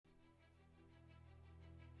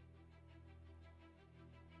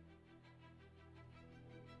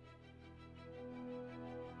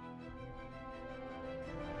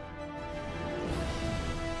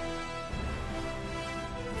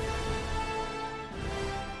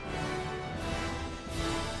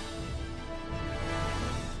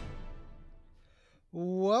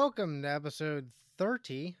welcome to episode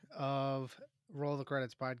 30 of Roll the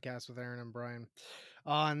Credits podcast with Aaron and Brian.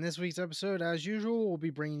 On this week's episode, as usual, we'll be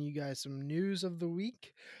bringing you guys some news of the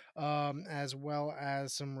week, as well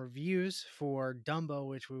as some reviews for Dumbo,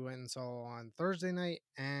 which we went and saw on Thursday night.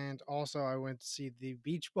 And also, I went to see The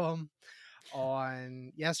Beach Bum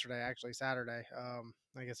on yesterday, actually, Saturday.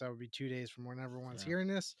 I guess that would be 2 days from when everyone's Yeah. hearing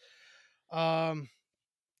this.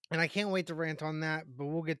 And I can't wait to rant on that, but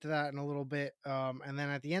we'll get to that in a little bit. And then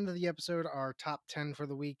at the end of the episode, our top 10 for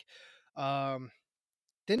the week. Um,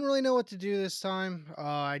 didn't really know what to do this time.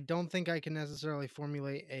 I don't think I can necessarily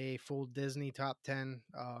formulate a full Disney top 10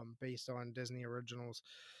 based on Disney originals.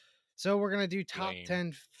 So we're going to do top Lame.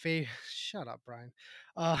 10 shut up, Brian.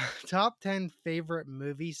 Top 10 favorite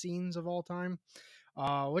movie scenes of all time.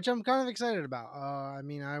 Which I'm kind of excited about. I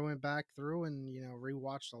mean, I went back through and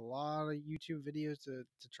rewatched a lot of YouTube videos to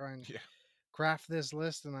try and Yeah. craft this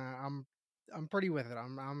list, and I'm pretty with it.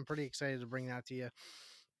 I'm pretty excited to bring that to you.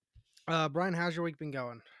 Brian, how's your week been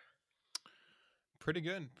going? Pretty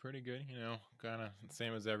good. Pretty good. Kind of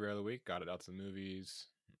same as every other week. Got it out to movies.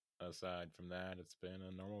 Aside from that, it's been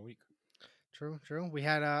a normal week. True, true. We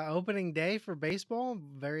had opening day for baseball.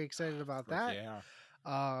 Very excited about Frick that.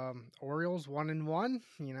 yeah. Orioles 1-1.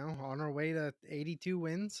 On our way to 82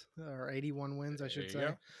 wins or 81 wins, I There should you say.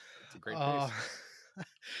 go. It's a great Uh, pace.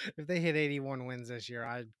 if they hit 81 wins this year,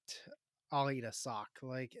 I'll eat a sock.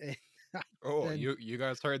 Like, Oh, and you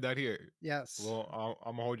guys heard that here. yes, Well,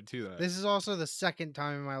 I'm gonna hold you to this is also the second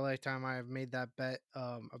time in my lifetime I have made that bet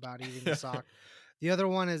about eating the sock. The other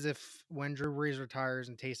one is if when Drew Brees retires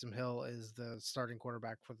and Taysom Hill is the starting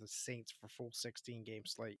quarterback for the Saints for full 16 game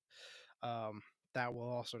slate. Um, that will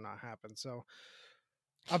also not happen. So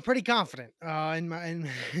I'm pretty confident in my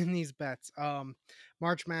in these bets.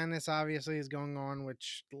 March Madness obviously is going on,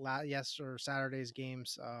 which yes or Saturday's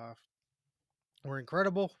games were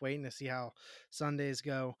incredible. Waiting to see how Sundays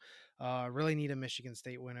go. Really need a Michigan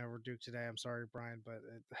State win over Duke today. I'm sorry, Brian, but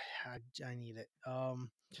I need it.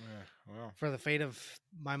 well, For the fate of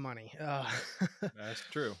my money. that's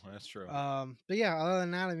true. That's true. But yeah, other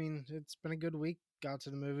than that, I mean, it's been a good week. Got to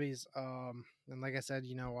the movies. And like I said,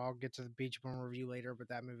 I'll get to the Beach Bum review later, but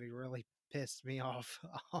that movie really pissed me off.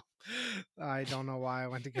 I don't know why I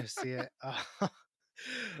went to go see it.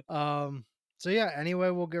 Um, so yeah,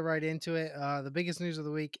 anyway, we'll get right into it. The biggest news of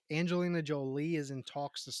the week, Angelina Jolie is in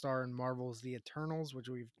talks to star in Marvel's The Eternals, which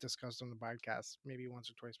we've discussed on the podcast maybe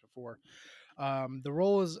once or twice before. The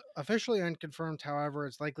role is officially unconfirmed. However,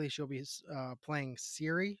 it's likely she'll be playing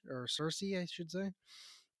Siri or Cersei, I should say.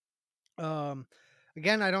 Um,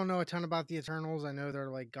 again, I don't know a ton about the Eternals. I know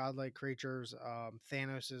they're like godlike creatures.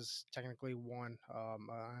 Thanos is technically one,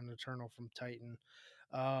 an Eternal from Titan.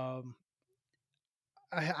 Um,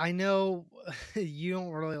 I know you don't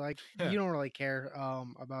really care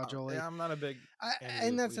about Jolie. Yeah, I'm not a big I, Angelina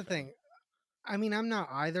and that's Jolie the fan. thing. I mean, I'm not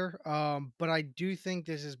either, but I do think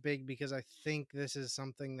this is big because I think this is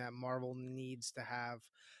something that Marvel needs to have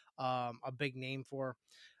a big name for.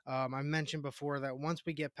 I mentioned before that once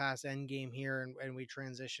we get past Endgame here and we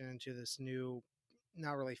transition into this new,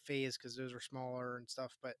 not really phase because those are smaller and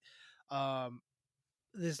stuff, but um,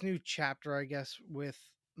 this new chapter, I guess, with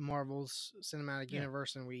Marvel's cinematic Yeah.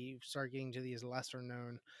 universe, and we start getting to these lesser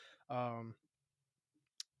known um,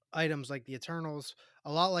 items like the Eternals,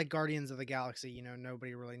 a lot like Guardians of the Galaxy.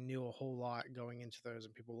 Nobody really knew a whole lot going into those,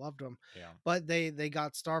 and people loved them. Yeah. But they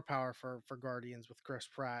got star power for Guardians with Chris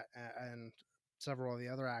Pratt and several of the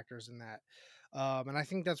other actors in that. And I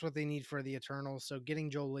think that's what they need for the Eternals. So getting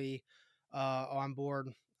Jolie on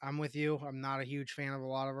board, I'm with you. I'm not a huge fan of a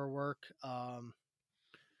lot of her work.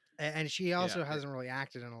 And she Yeah. also hasn't really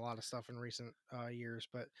acted in a lot of stuff in recent years,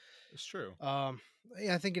 but It's true. um,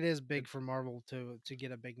 yeah, I think it is It big for Marvel to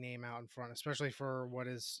get a big name out in front, especially for what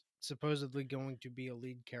is supposedly going to be a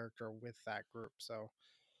lead character with that group. So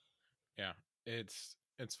Yeah, it's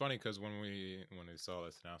funny because when we saw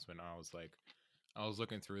this announcement, I was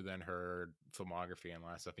looking through then her filmography and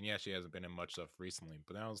last stuff, and yeah, she hasn't been in much stuff recently.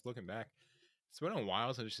 But then I was looking back, it's been a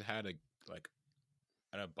while since she had a like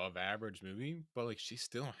an above average movie, but like she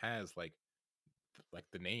still has like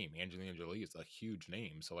the name Angelina Jolie is a huge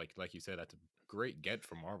name. So like you said, that's a great get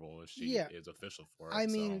for Marvel if she yeah, is official for it. I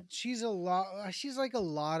So mean, she's a lot. She's like a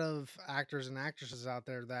lot of actors and actresses out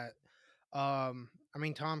there that. I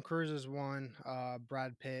mean, Tom Cruise is one.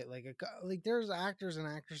 Brad Pitt, like there's actors and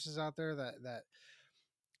actresses out there that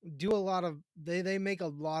do a lot of they make a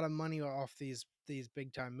lot of money off these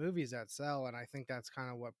big time movies that sell, and I think that's kind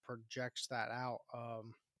of what projects that out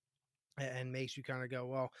and makes you kind of go,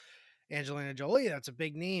 well, Angelina Jolie, that's a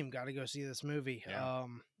big name, got to go see this movie. yeah,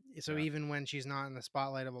 So yeah, even when she's not in the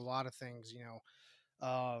spotlight of a lot of things,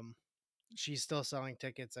 Um, she's still selling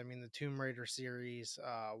tickets. I mean, the Tomb Raider series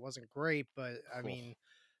wasn't great, but I Oof, mean,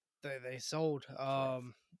 they sold. it's rough.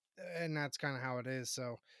 And that's kind of how it is.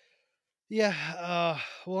 So yeah,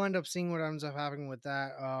 we'll end up seeing what ends up happening with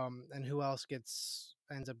that, and who else gets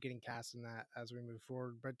ends up getting cast in that as we move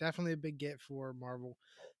forward. But definitely a big get for Marvel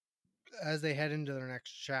as they head into their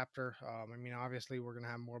next chapter. I mean, obviously we're gonna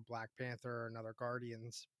have more Black Panther, another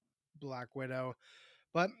Guardians, Black Widow,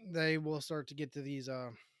 but they will start to get to these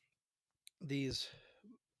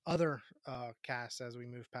other casts as we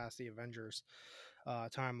move past the Avengers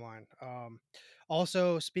timeline.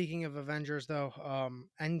 Also, speaking of Avengers, though,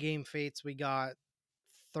 Endgame Fates, we got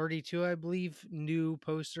 32, I believe, new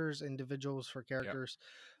posters, individuals for Yep. characters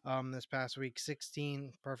this past week.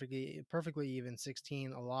 16 perfectly even,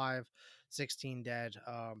 16 alive, 16 dead,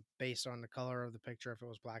 based on the color of the picture. If it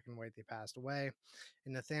was black and white, they passed away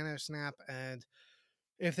in the Thanos snap. And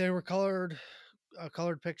if they were a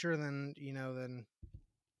colored picture, then, then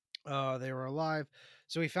they were alive.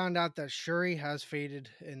 So we found out that Shuri has faded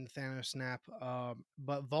in Thanos snap,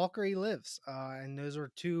 but Valkyrie lives, and those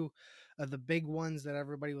are two of the big ones that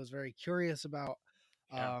everybody was very curious about.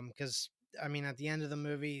 Yeah. Because I mean, at the end of the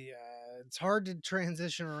movie, it's hard to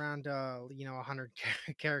transition around, 100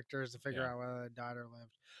 characters to figure Yeah. out whether they died or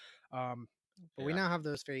lived. Um, but we Yeah. now have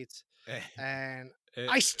those fates, and it,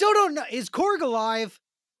 I still don't know, is Korg alive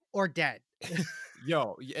or dead?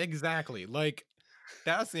 Yo, exactly. Like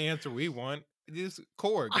that's the answer we want. This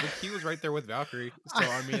Korg. Like he was right there with Valkyrie. So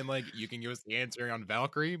I mean, like you can give us the answer on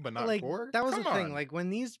Valkyrie, but not Like Korg. that was the Come thing. on. Like when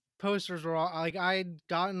these posters were all like, I'd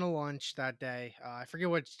gotten a lunch that day. I forget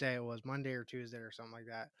which day it was, Monday or Tuesday or something like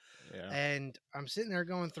that. Yeah. And I'm sitting there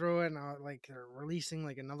going through it, and like they're releasing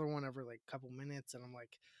like another one every like couple minutes, and I'm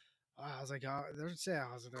like, I was like, oh, they're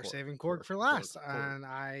Korg. saving Korg Korg. for Korg. last. Korg. And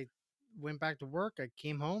I went back to work. I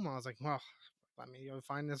came home. I was like, well, let me go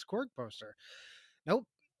find this Korg poster. Nope.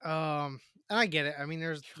 Um, and I get it. I mean,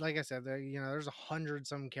 there's like I said, there's 100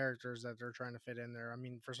 some characters that they're trying to fit in there. I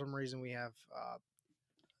mean, for some reason we have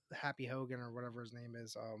Happy Hogan or whatever his name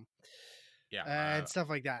is, Yeah. and stuff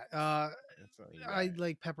like that. You got I it.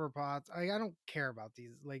 like Pepper Potts. I don't care about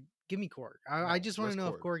these. Like, give me Korg. I No, just want to where's know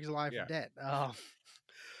if Korg? Korg is alive or Yeah. dead.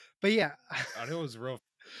 But yeah, I know it was real.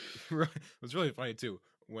 It was really funny too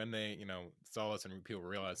when they, saw us and people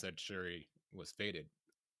realized that Shuri was fated.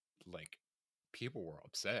 Like, people were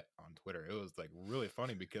upset on Twitter. It was like really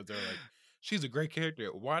funny because they're like, "She's a great character.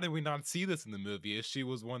 Why did we not see this in the movie? If she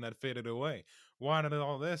was one that faded away, why did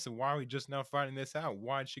all this? And why are we just now finding this out?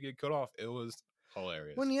 Why did she get cut off?" It was when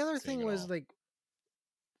hilarious the other seeing thing it was all. like,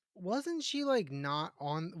 wasn't she like not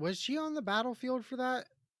on? Was she on the battlefield for that?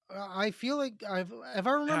 I feel like if I Yeah,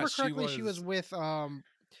 remember correctly, she was with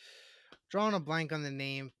drawing a blank on the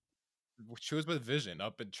name. she was with Vision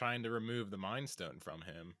up and trying to remove the Mind Stone from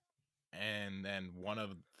him, and then one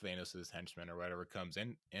of Thanos's henchmen or whatever comes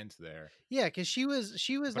into there. Yeah, because she was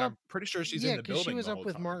But up. I'm pretty sure she's in Yeah, the because she building was the up whole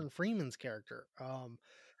with time. Martin Freeman's character.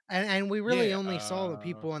 And we really Yeah, only saw the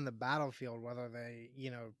people on the battlefield, whether they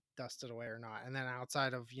dusted away or not. And then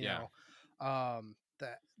outside of yeah,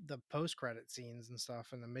 the post credit scenes and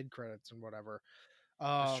stuff and the mid credits and whatever.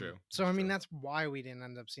 that's true. So That's I mean true. that's why we didn't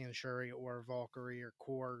end up seeing Shuri or Valkyrie or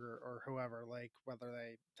Korg or whoever, like whether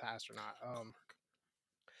they passed or not.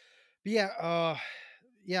 But yeah,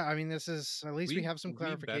 yeah. I mean this is at least we have some We better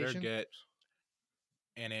clarification. get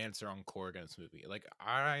an answer on Korg in this movie. Like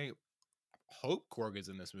I hope Korg is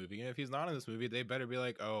in this movie, and if he's not in this movie, they better be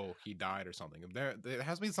like, "Oh, he died" or something. There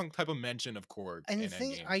has to be some type of mention of Korg And the in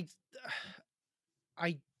thing Endgame.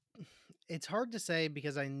 I it's hard to say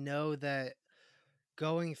because I know that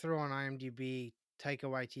going through on IMDb, Taika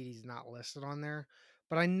Waititi's not listed on there,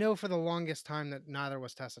 but I know for the longest time that neither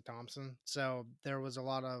was Tessa Thompson. So there was a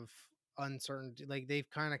lot of uncertainty. Like they've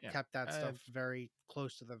kind of Yeah, kept that stuff very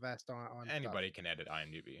close to the vest on stuff. anybody can edit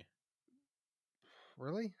IMDb.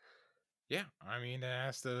 Really? Yeah, I mean, it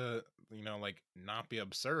has to, like not be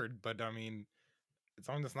absurd, but I mean, as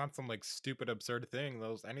long as it's not some like stupid absurd thing,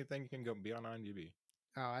 those anything can go be on IMDb.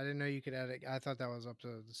 Oh, I didn't know you could edit. I thought that was up to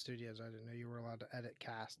the studios. I didn't know you were allowed to edit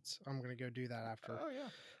casts. I'm gonna go do that after. Oh yeah,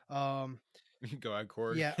 Um, go ahead,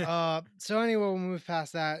 Korg. Yeah. So anyway, we'll move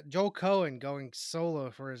past that. Joel Cohen going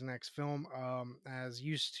solo for his next film. As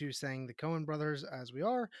used to saying the Cohen brothers, as we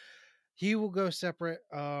are, he will go separate.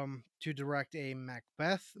 To direct a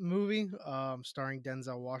Macbeth movie. Starring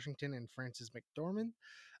Denzel Washington and Frances McDormand.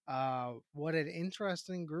 What an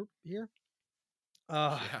interesting group here.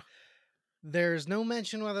 Uh, Yeah, there's no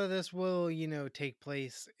mention whether this will, take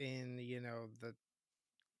place in, the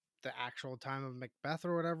the actual time of Macbeth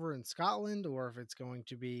or whatever in Scotland, or if it's going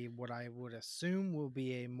to be what I would assume will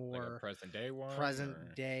be a Like a more present day one, present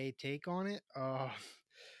or day take on it.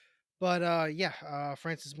 But yeah,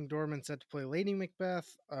 Frances McDormand set to play Lady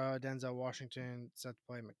Macbeth. Denzel Washington set to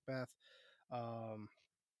play Macbeth. Um,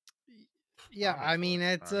 yeah, I'm in I for mean it.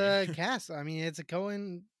 it's I mean, a cast. I mean it's a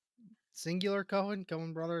Cohen singular Cohen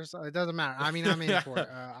brothers. It doesn't matter. I mean I'm in for it.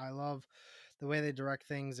 I love the way they direct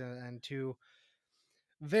things, and two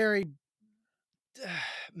very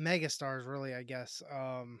mega stars, really. I guess.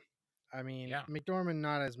 I mean yeah. McDormand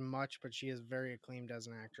not as much, but she is very acclaimed as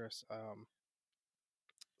an actress.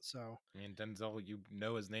 So I mean, Denzel, you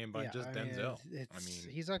know his name by yeah, just I mean Denzel. I it's mean,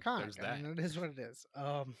 he's iconic. there's I mean that. it is what it is.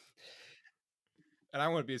 And I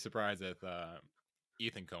wouldn't be surprised if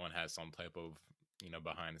Ethan Cohen has some type of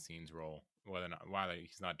behind the scenes role. Whether or not while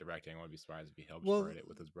he's not directing, I wouldn't be surprised if he helps Well, write it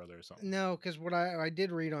with his brother or something. no, because what I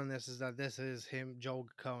did read on this is that this is him, Joel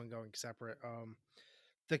Cohen, going separate.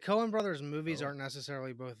 The Cohen brothers movies Oh, aren't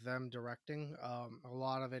necessarily both them directing. A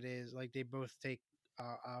lot of it is like they both take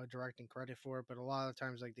directing credit for it, but a lot of the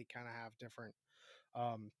times like they kind of have different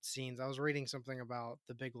scenes. I was reading something about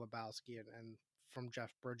The Big Lebowski and from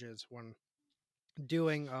Jeff Bridges when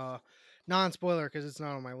doing non spoiler because it's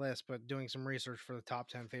not on my list, but doing some research for the top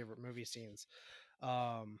 10 favorite movie scenes.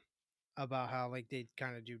 Um, about how like they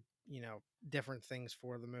kind of do different things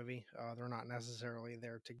for the movie. They're not necessarily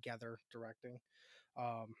there together directing.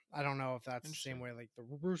 I don't know if that's the same interesting. way like the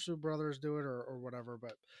Russo brothers do it or whatever,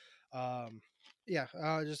 but yeah,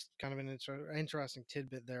 just kind of an interesting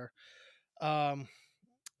tidbit there. Um,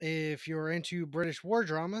 if you're into British war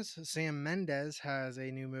dramas, Sam Mendes has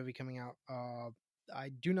a new movie coming out. I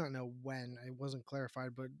do not know when. It wasn't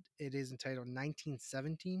clarified, but it is entitled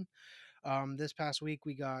 1917. This past week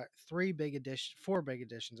we got four big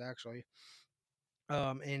editions actually.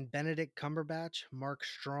 And Benedict Cumberbatch, Mark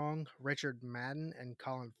Strong, Richard Madden, and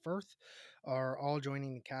Colin Firth are all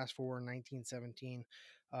joining the cast for 1917.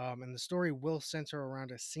 And the story will center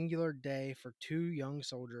around a singular day for two young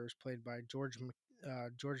soldiers played by George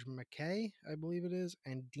McKay, I believe it is,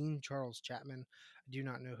 and Dean Charles Chapman. I do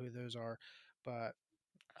not know who those are, but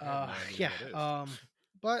I have no idea who yeah, that is.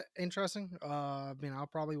 but interesting. I mean, I'll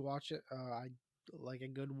probably watch it. I like a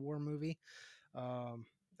good war movie, um,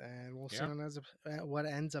 and we'll see Yeah, what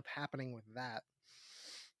ends up happening with that.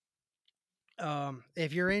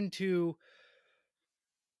 If you're into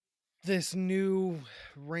this new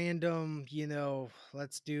random,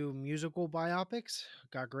 let's do musical biopics,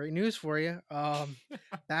 got great news for you.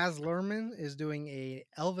 Baz Luhrmann is doing a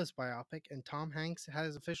Elvis biopic, and Tom Hanks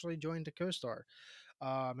has officially joined to co-star.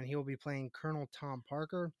 And he will be playing Colonel Tom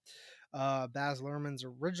Parker. Baz Luhrmann's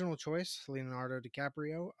original choice, Leonardo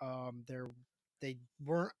DiCaprio. They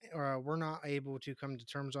weren't were not able to come to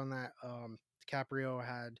terms on that. DiCaprio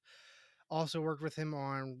had also worked with him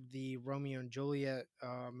on the Romeo and Juliet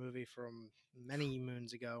movie from many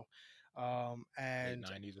moons ago, late and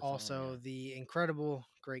 '90s or something. also Yeah, the incredible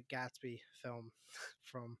Great Gatsby film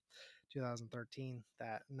from 2013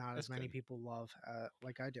 that not as that's many good. people love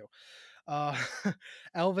like I do. Uh,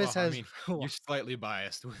 Elvis Well, I has. mean, you're slightly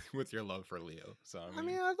biased with your love for Leo, so I I mean,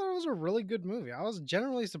 mean, I thought it was a really good movie. I was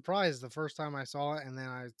generally surprised the first time I saw it, and then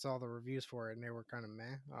I saw the reviews for it, and they were kind of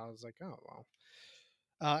meh. I was like, oh well.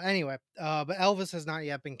 Anyway, but Elvis has not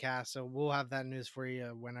yet been cast, so we'll have that news for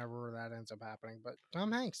you whenever that ends up happening. But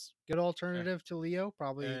Tom Hanks, good eh. alternative to Leo,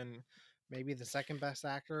 probably And maybe the second best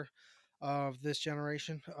actor of this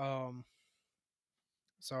generation.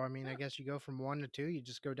 So I mean, I yeah, guess you go from one to two, you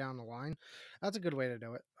just go down the line. That's a good way to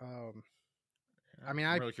do it. yeah, I mean,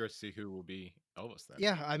 I'm I really curious to see who will be Elvis then.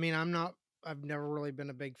 yeah, I mean, I'm not. I've never really been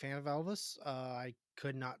a big fan of Elvis. I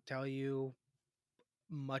could not tell you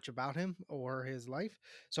much about him or his life,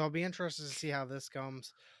 so I'll be interested to see how this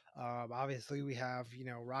comes. Obviously, we have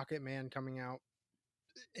Rocket Man coming out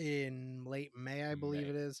in late May, I believe May.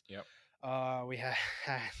 it is. Yep. We had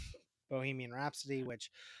Bohemian Rhapsody,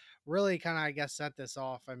 which really kind of I guess set this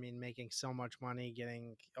off. I mean, making so much money,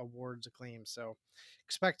 getting awards acclaim. So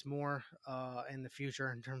expect more in the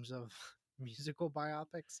future in terms of musical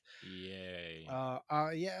biopics. Yay.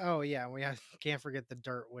 Yeah. Oh, yeah. Can't forget The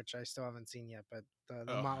Dirt, which I still haven't seen yet, but the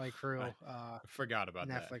Oh, Motley I Crue forgot about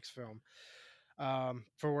that. Netflix film.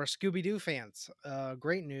 For Scooby Doo fans,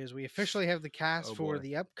 great news! We officially have the cast Oh for boy.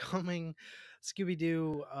 the upcoming Scooby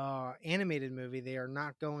Doo animated movie. They are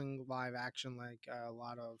not going live action like a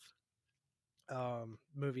lot of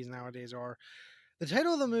movies nowadays are. The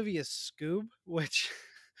title of the movie is Scoob, which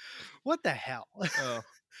what the hell? Oh.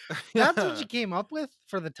 That's what you came up with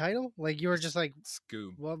for the title? Like you were just like,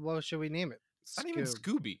 Scoob. what should we name it? Not even Scoob.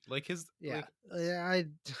 Scooby. Like his Yeah. like Yeah, I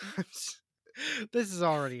This is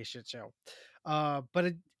already a shit show.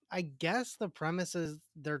 But I guess the premise is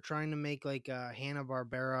they're trying to make like a Hanna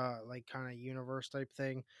Barbera like kind of universe type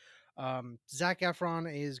thing. Zach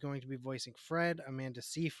Efron is going to be voicing Fred. Amanda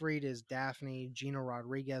Seyfried is Daphne. Gina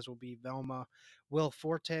Rodriguez will be Velma. Will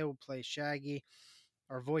Forte will play Shaggy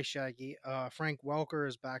or voice Shaggy. Frank Welker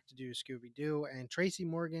is back to do Scooby Doo, and Tracy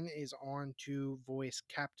Morgan is on to voice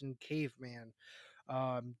Captain Caveman.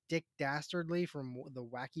 Dick Dastardly from the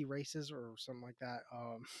Wacky Races or something like that.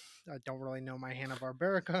 I don't really know my Hanna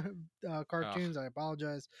Barbera Ugh. cartoons. I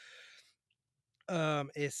apologize.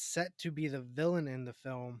 Is set to be the villain in the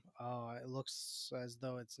film. It looks as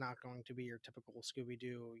though it's not going to be your typical Scooby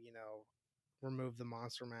Doo, remove the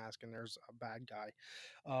monster mask and there's a bad guy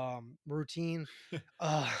routine.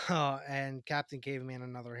 And Captain Caveman,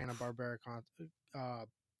 another Hanna Barbera uh,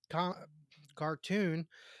 con- cartoon.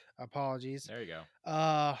 Apologies. There you go.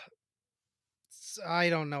 Uh, I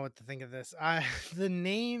don't know what to think of this. I the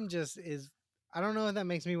name just is. I don't know if that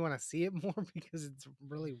makes me want to see it more because it's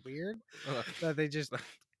really weird Ugh. that they just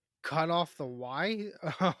cut off the Y.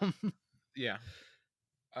 Um, Yeah.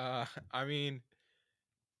 I mean,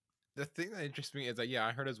 the thing that interests me is that yeah,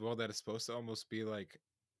 I heard as well that it's supposed to almost be like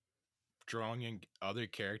drawing in other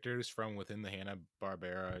characters from within the Hanna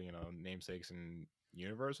Barbera, namesakes and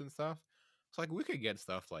universe and stuff. So like we could get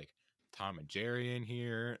stuff like Tom and Jerry in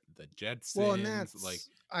here, the well, and Jetsons, like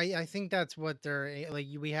I think that's what like.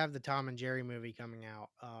 We have the Tom and Jerry movie coming out,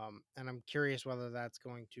 and I'm curious whether that's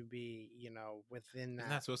going to be within isn't that.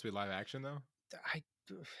 that supposed to be live action though? I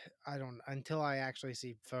I don't until I actually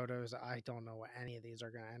see photos. I don't know what any of these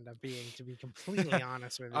are going to end up being. To be completely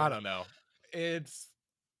honest with I you. don't know. It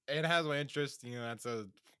has my interest. It's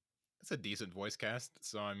a decent voice cast.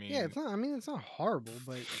 So I Yeah, mean, it's not. I mean, it's not horrible,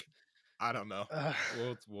 but I don't know. uh,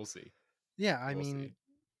 We'll see. yeah. I We'll mean,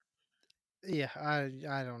 see. yeah.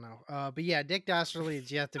 I don't know. But yeah, Dick Dastardly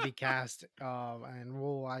is yet to be cast. And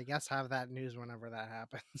we'll I guess have that news whenever that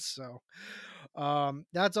happens. So,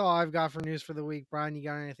 that's all I've got for news for the week. Brian, you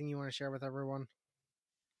got anything you want to share with everyone?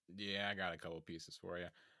 Yeah, I got a couple pieces for you.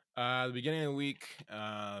 The beginning of the week,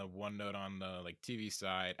 one note on the like TV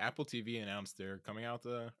side, Apple TV announced they're coming out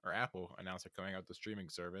or Apple announced they're coming out the streaming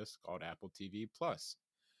service called Apple TV Plus.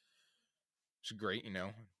 Which is great,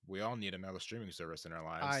 we all need another streaming service in our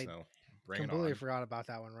lives, I so bring it completely on. forgot about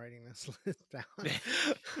that when writing this list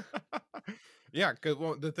down. Yeah, because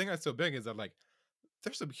well, the thing that's so big is that like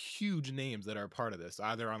there's some huge names that are a part of this,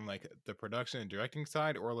 either on like the production and directing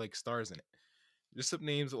side or like stars in it. Just some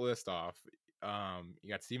names to list off. You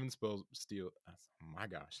got oh my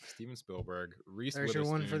gosh, Steven Spielberg, Reese There's your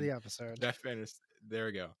one for Witherspoon, the episode. Jeff Aniston. There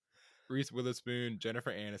we go. Reese Witherspoon,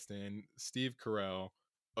 Jennifer Aniston, Steve Carell,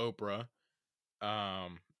 Oprah.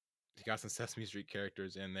 You got some Sesame Street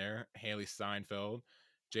characters in there. Haley Steinfeld,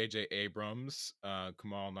 J.J. Abrams,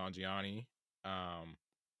 Kumail Nanjiani, um,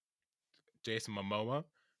 Jason Momoa,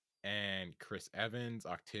 and Chris Evans,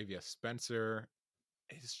 Octavia Spencer.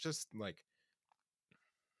 It's just like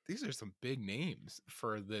these are some big names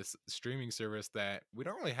for this streaming service that we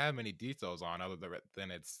don't really have many details on other than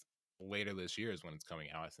it's later this year is when it's coming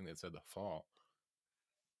out. I think they said the fall.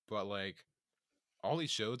 But like all these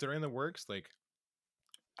shows that are in the works, like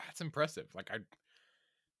that's impressive. Like I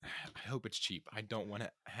hope it's cheap. I don't want to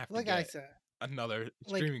have to Like I get said, another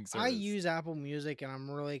like streaming I service. use Apple Music, and I'm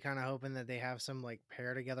really kind of hoping that they have some like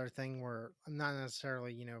pair together thing where I'm not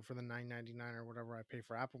necessarily for the 9.99 or whatever I pay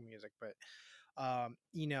for Apple Music, but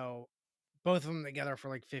both of them together for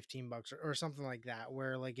like 15 bucks or something like that,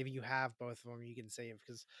 where like if you have both of them you can save,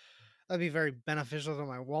 because that'd be very beneficial to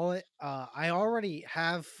my wallet. I already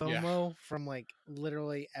have Yeah. FOMO from like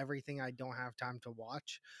literally everything I don't have time to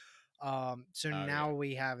watch. So Oh yeah. now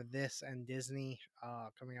we have this and Disney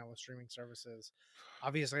coming out with streaming services.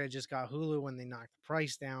 Obviously, I just got Hulu when they knocked the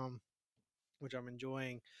price down, which I'm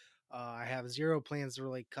enjoying. I have zero plans to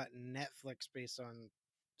really cut Netflix based on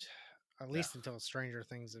at Yeah. least until Stranger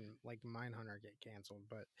Things and like Mindhunter get canceled,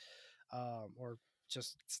 but or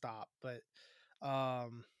just stop. But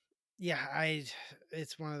um, yeah,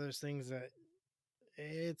 it's one of those things that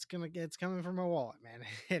it's coming from my wallet, man.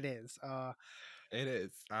 It is. It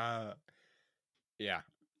is. Yeah.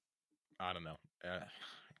 I don't know. I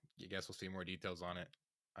guess we'll see more details on it.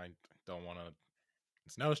 I don't want to.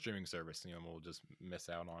 It's no streaming service. We'll just miss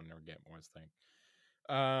out on or get more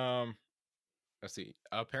thing. Um, let's see.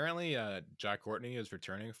 Apparently, Jack Courtney is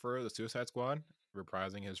returning for the Suicide Squad,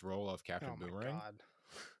 reprising his role of Captain Oh my Boomerang.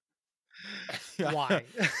 god. Why?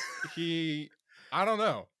 he, I don't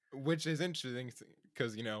know, which is interesting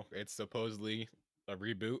because it's supposedly a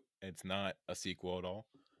reboot. It's not a sequel at all.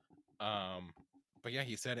 Um, but yeah,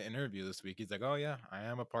 he said in an interview this week, he's like, "Oh yeah, I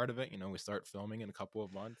am a part of it. You know, we start filming in a couple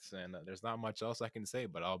of months, and there's not much else I can say,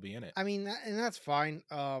 but I'll be in it." I mean, and that's fine.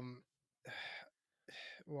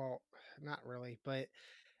 Well, not really, but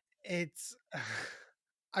it's.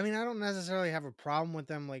 I mean, I don't necessarily have a problem with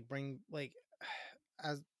them like bring like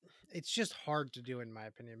as it's just hard to do in my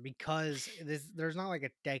opinion because there's not like a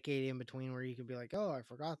decade in between where you could be like, oh, I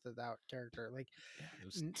forgot that character. Like, Yeah, it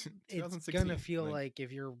was it's gonna 2016. feel Like, like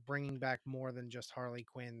if you're bringing back more than just Harley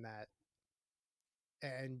Quinn that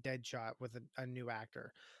and Deadshot with a new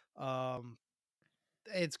actor. Um,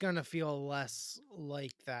 it's gonna feel less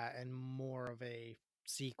like that and more of a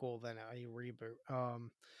sequel than a reboot.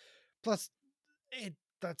 Plus, it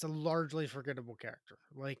that's a largely forgettable character.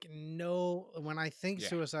 Like, no, when I think yeah,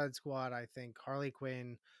 Suicide Squad, I think Harley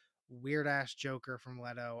Quinn, weird ass Joker from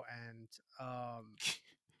Leto, um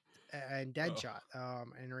and oh Deadshot.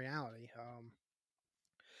 In reality,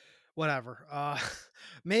 whatever.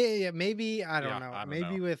 Maybe I don't yeah, know. I don't know.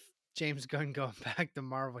 Maybe with James Gunn going back to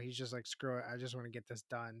Marvel, he's just like, screw it. I just want to get this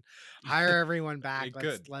done. Hire everyone back. It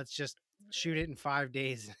Let's could. let's just shoot it in 5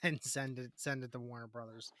 days and send it to Warner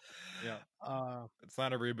Brothers. Yeah, Uh, it's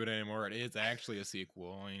not a reboot anymore. It is actually a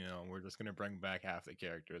sequel. You know, we're just gonna bring back half the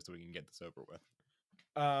characters so we can get this over with.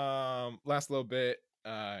 Last little bit.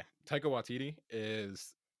 Taika Waititi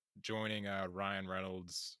is joining Ryan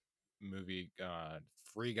Reynolds' movie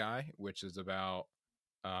Free Guy, which is about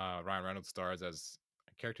Ryan Reynolds stars as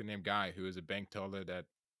a character named Guy, who is a bank teller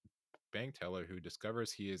who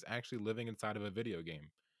discovers he is actually living inside of a video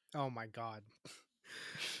game. oh my god,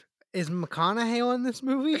 is McConaughey in this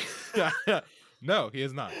movie? No, he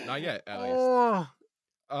is not. Not yet, at least. Oh,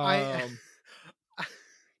 I Um,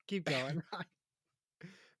 keep going.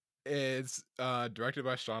 it's directed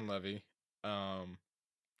by Sean Levy, um,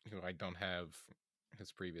 who I don't have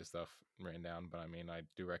his previous stuff written down, but I mean I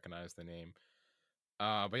do recognize the name.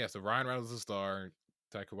 But yeah, so Ryan Reynolds is the star.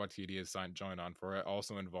 Taika Waititi is joined on for it.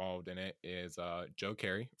 Also involved in it is Joe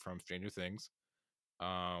Carey from Stranger Things,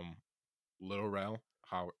 um, Little Rel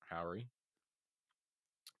Howery,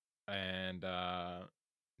 and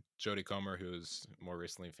Jodie Comer, who's more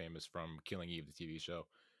recently famous from Killing Eve, the TV show.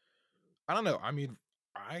 I don't know. I mean,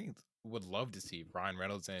 I would love to see Ryan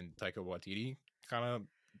Reynolds and Taika Waititi kind of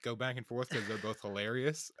go back and forth because they're both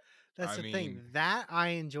hilarious. That's I the thing mean, that I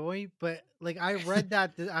enjoy, but like I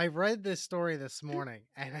read this story this morning,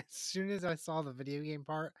 and as soon as I saw the video game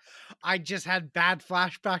part, I just had bad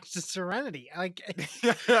flashbacks to Serenity. Like,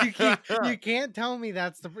 you can't tell me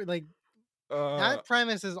that's like uh, that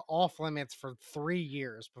premise is off limits for 3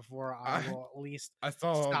 years before I I will at least I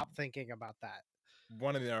saw stop thinking about that.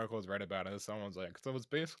 one of the articles read about it. Someone's like, so it's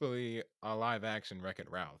basically a live action Wreck It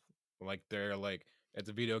Ralph. Like they're like, it's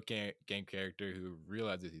a game character who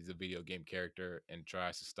realizes he's a video game character and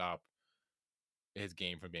tries to stop his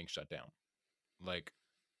game from being shut down. Like,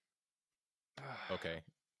 okay,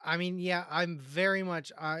 I mean, yeah, I'm very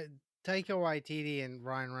much Taika Waititi and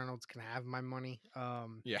Ryan Reynolds can have my money.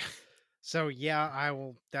 yeah. So yeah, I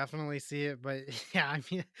will definitely see it, but yeah, I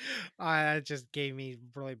mean, that just gave me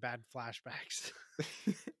really bad flashbacks.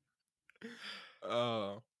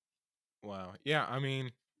 Oh, wow. Yeah, I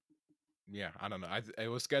mean, yeah, I don't know. It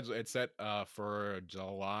was scheduled. It's set for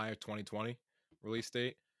July 2020 release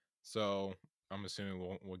date. So I'm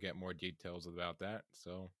assuming we'll get more details about that.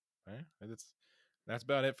 So yeah, that's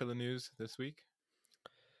about it for the news this week.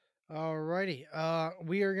 Alrighty,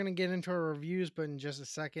 we are gonna get into our reviews, but in just a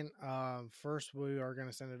second. First we are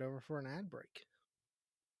gonna send it over for an ad break.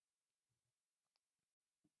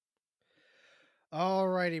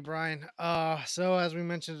 Alrighty, Brian. So as we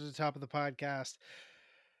mentioned at the top of the podcast,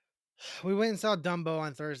 we went and saw Dumbo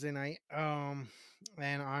on Thursday night.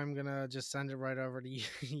 And I'm gonna just send it right over to you,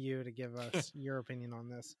 you to give us your opinion on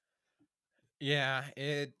this. Yeah,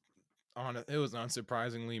 it was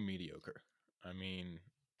unsurprisingly mediocre. I mean,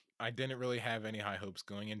 I didn't really have any high hopes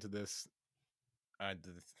going into this. I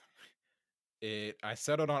d- I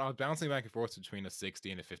settled on I was bouncing back and forth between a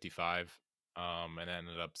 60 and a 55. And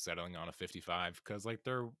ended up settling on a 55 because like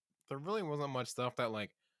there really wasn't much stuff that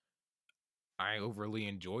like I overly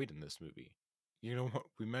enjoyed in this movie. You know what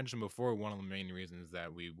we mentioned before, one of the main reasons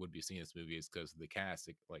that we would be seeing this movie is because of the cast,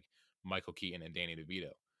 like Michael Keaton and Danny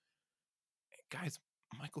DeVito. Guys,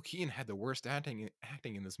 Michael Keaton had the worst acting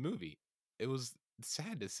in this movie. It was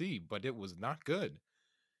sad to see, but it was not good.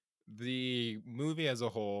 The movie as a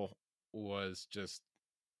whole was just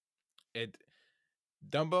it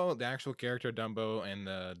Dumbo, the actual character Dumbo, and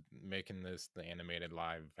the making this the animated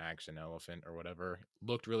live action elephant or whatever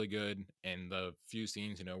looked really good. And the few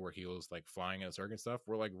scenes, you know, where he was like flying in a circus stuff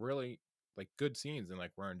were like really like good scenes and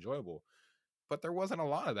like were enjoyable. But there wasn't a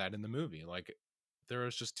lot of that in the movie. Like there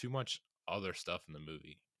was just too much other stuff in the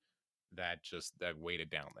movie that weighted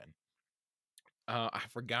down. Then I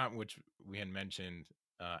forgot which we had mentioned.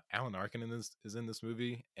 Alan Arkin in this is in this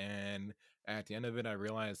movie, and at the end of it, I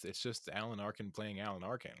realized it's just Alan Arkin playing Alan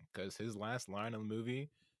Arkin because his last line in the movie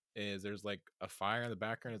is there's like a fire in the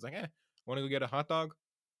background. It's like, want to go get a hot dog?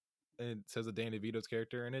 And it says a Danny DeVito's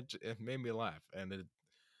character, and it made me laugh. And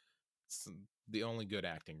it's the only good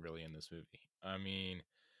acting really in this movie. I mean,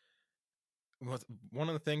 one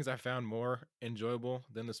of the things I found more enjoyable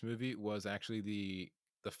than this movie was actually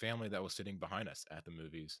the family that was sitting behind us at the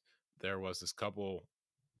movies. There was this couple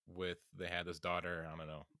with they had this daughter. I don't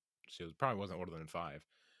know, she was probably wasn't older than 5.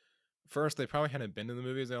 First, they probably hadn't been to the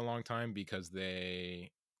movies in a long time because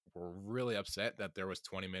they were really upset that there was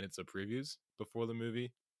 20 minutes of previews before the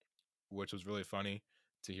movie, which was really funny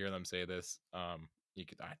to hear them say this.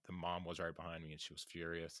 The mom was right behind me and she was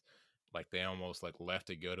furious. Like they almost like left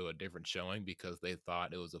to go to a different showing because they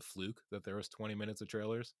thought it was a fluke that there was 20 minutes of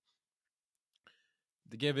trailers.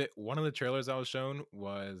 To give it, one of the trailers I was shown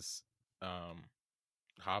was um,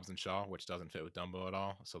 Hobbs and Shaw, which doesn't fit with Dumbo at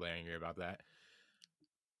all, so they're angry about that.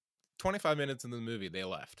 25 minutes into the movie, they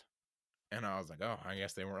left, and I was like, oh, I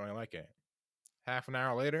guess they weren't really like it. Half an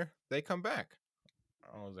hour later, they come back.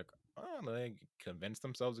 I was like, oh, they convinced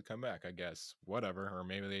themselves to come back, I guess. Whatever. Or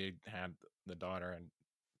maybe they had the daughter in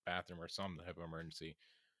bathroom or some type of emergency.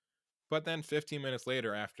 But then 15 minutes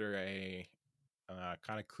later, after a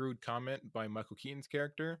kind of crude comment by Michael Keaton's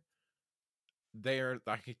character,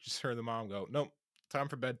 I just heard the mom go, nope, time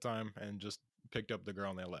for bedtime, and just picked up the girl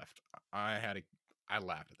and they left. I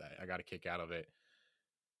laughed at that. I got a kick out of it.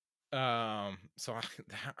 So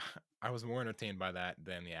I was more entertained by that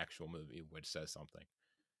than the actual movie, which says something.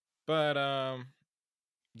 But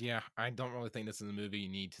yeah, I don't really think this is a movie you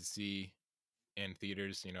need to see in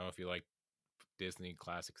theaters. You know, if you like Disney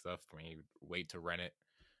classic stuff, I mean, wait to rent it.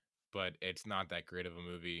 But it's not that great of a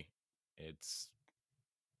movie. It's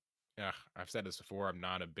I've said this before. I'm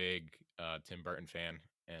not a big Tim Burton fan,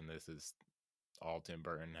 and this is all Tim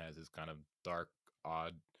Burton has his kind of dark,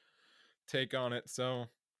 odd take on it. So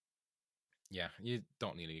yeah, you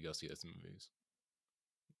don't need to go see this in movies.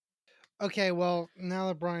 Okay, well, now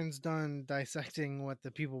that Brian's done dissecting what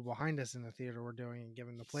the people behind us in the theater were doing and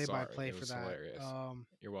giving the Sorry, play-by-play it for was that, hilarious.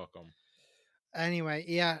 You're welcome. anyway,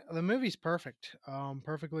 yeah, the movie's perfect.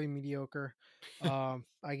 Perfectly mediocre.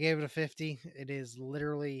 I gave it a 50. It is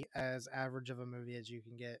literally as average of a movie as you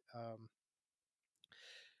can get.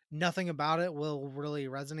 Nothing about it will really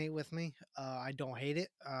resonate with me. I don't hate it.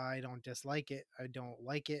 I don't dislike it. I don't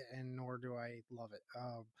like it, and nor do I love it.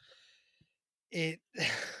 It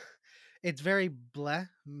it's very bleh,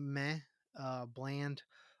 meh, bland.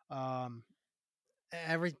 Um,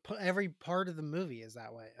 every part of the movie is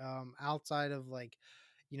that way. Outside of like,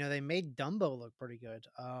 they made Dumbo look pretty good.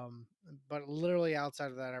 But literally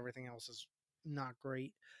outside of that, everything else is not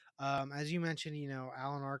great. As you mentioned,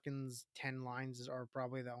 Alan Arkin's 10 lines are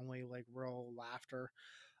probably the only like real laughter.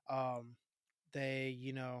 Um, they,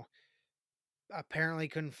 apparently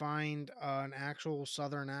couldn't find an actual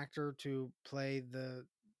Southern actor to play the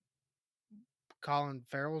Colin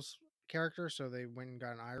Farrell's character, so they went and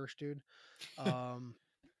got an Irish dude. Um,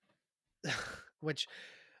 which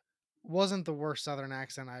wasn't the worst Southern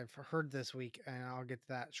accent I've heard this week, and I'll get to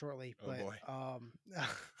that shortly. Oh But boy.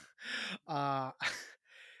 uh,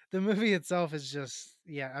 the movie itself is just,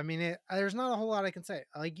 yeah. I mean, there's not a whole lot I can say.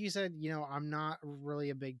 Like you said, I'm not really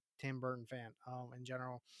a big Tim Burton fan, in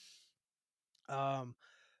general. Um,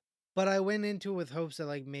 but I went into it with hopes that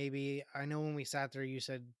like maybe I know when we sat there, you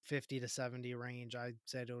said 50 to 70 range. I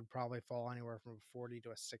said it would probably fall anywhere from 40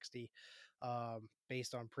 to a 60,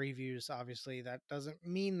 based on previews. Obviously, that doesn't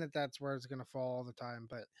mean that that's where it's going to fall all the time,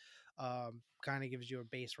 but kind of gives you a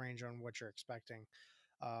base range on what you're expecting.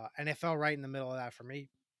 And it fell right in the middle of that for me.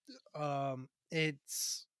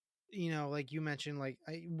 It's, like you mentioned, like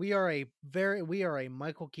we are a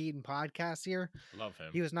Michael Keaton podcast here. Love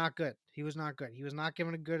him. He was not good. He was not good. He was not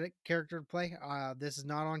given a good character to play. This is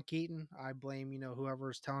not on Keaton. I blame,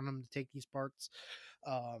 whoever's telling him to take these parts.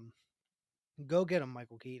 Um, go get him,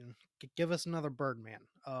 Michael Keaton. Give us another Birdman.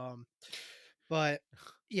 But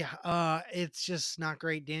yeah, it's just not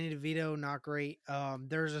great. Danny DeVito, not great.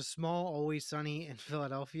 There's a small Always Sunny in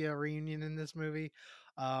Philadelphia reunion in this movie.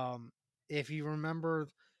 Um, if you remember,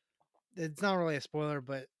 it's not really a spoiler,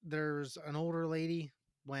 but there's an older lady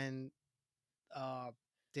when uh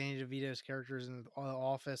Danny DeVito's character is in the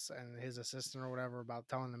office and his assistant or whatever about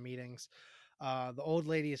telling the meetings. The old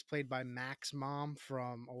lady is played by Mac's mom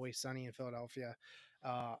from Always Sunny in Philadelphia.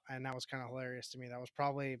 And that was kind of hilarious to me. That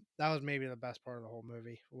was maybe the best part of the whole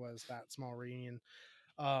movie was that small reunion.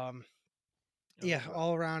 Um, Tell me Yeah, about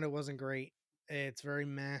all it. around it wasn't great. It's very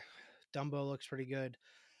meh. Dumbo looks pretty good.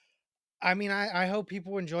 I mean, I hope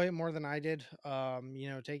people enjoy it more than I did.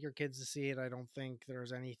 Take your kids to see it. I don't think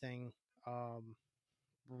there's anything um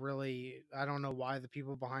really. I don't know why the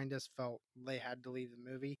people behind us felt they had to leave the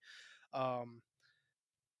movie. Um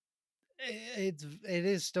it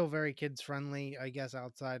is still very kids friendly, I guess,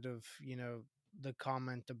 outside of, the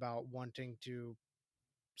comment about wanting to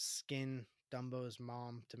skin Dumbo's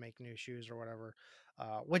mom to make new shoes or whatever,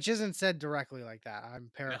 which isn't said directly like that.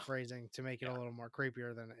 I'm No. paraphrasing to make it a Yeah. little more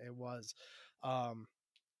creepier than it was. Um,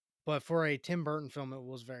 but for a Tim Burton film, it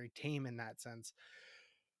was very tame in that sense.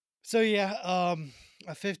 So yeah,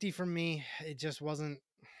 a 50 from me. It just wasn't,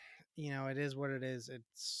 it is what it is.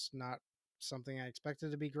 It's not something I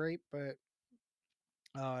expected to be great, but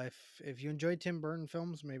if you enjoy Tim Burton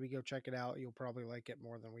films, maybe go check it out. You'll probably like it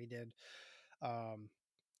more than we did. Um,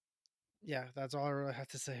 yeah, that's all I really have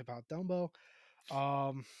to say about Dumbo.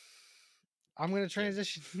 Um, I'm gonna Jake,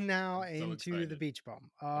 transition now I'm so into the excited. beach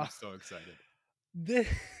bum. I'm so excited. This,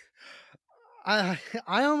 I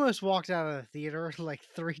almost walked out of the theater like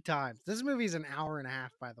 3 times. This movie's an hour and a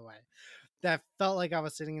half, by the way. That felt like I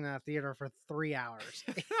was sitting in that theater for 3 hours.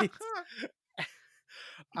 It's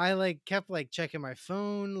I like kept like checking my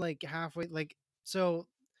phone like halfway. So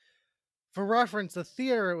for reference, the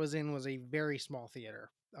theater it was in was a very small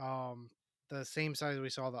theater. Um, the same size we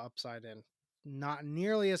saw the Upside in. Not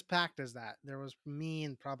nearly as packed as that. There was me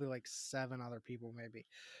and probably like 7 other people, maybe,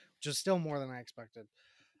 which is still more than I expected.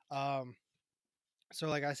 Um, so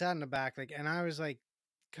like I sat in the back, like, and I was like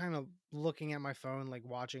kind of looking at my phone, like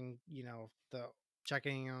watching, the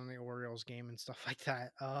checking on the Orioles game and stuff like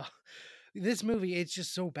that. This movie, it's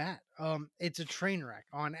just so bad. It's a train wreck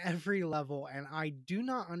on every level, and I do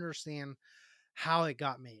not understand how it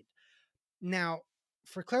got made. Now,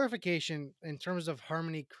 for clarification, in terms of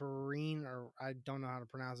Harmony Korine, or I don't know how to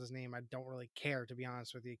pronounce his name, I don't really care, to be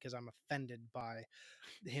honest with you, because I'm offended by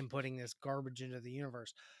him putting this garbage into the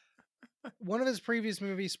universe. One of his previous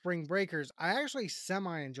movies, Spring Breakers, I actually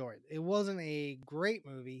semi enjoyed. It wasn't a great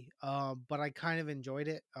movie, but I kind of enjoyed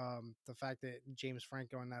it. The fact that James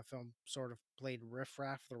Franco in that film sort of played Riff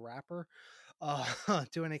Raff the rapper,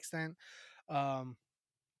 to an extent. Um,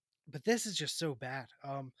 but this is just so bad.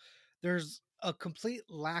 There's a complete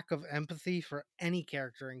lack of empathy for any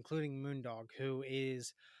character, including Moondog, who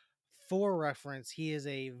is, for reference, he is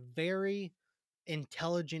a very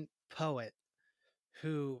intelligent poet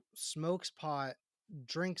who smokes pot,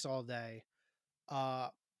 drinks all day, uh,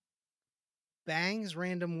 bangs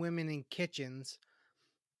random women in kitchens,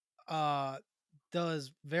 uh,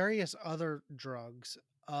 does various other drugs,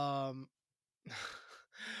 um,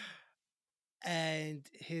 and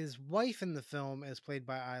his wife in the film is played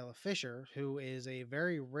by Isla Fisher, who is a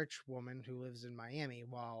very rich woman who lives in Miami,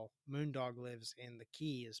 while Moondog lives in the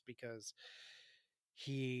Keys because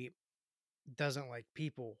he doesn't like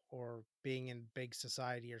people or being in big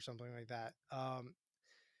society or something like that.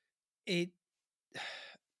 It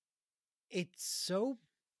it's so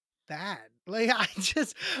bad. Like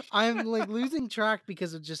I'm like losing track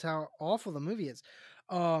because of just how awful the movie is.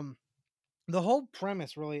 Um, the whole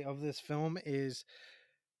premise really of this film is,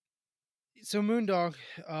 so Moondog,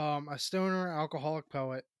 a stoner alcoholic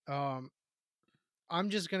poet. I'm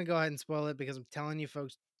just gonna go ahead and spoil it because I'm telling you,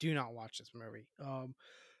 folks, do not watch this movie.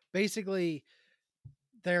 Basically,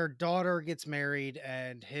 their daughter gets married,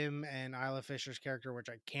 and him and Isla Fisher's character, which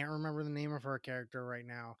I can't remember the name of her character right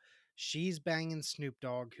now, she's banging Snoop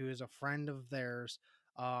Dogg, who is a friend of theirs.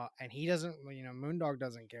 And he doesn't, Moondog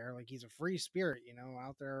doesn't care. Like, he's a free spirit,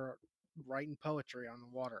 out there writing poetry on the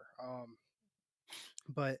water.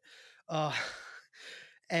 But uh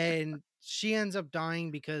and she ends up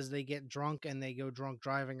dying because they get drunk and they go drunk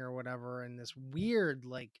driving or whatever, and this weird,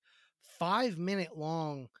 like, 5-minute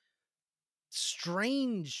long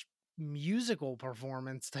strange musical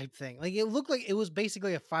performance type thing. Like, it looked like it was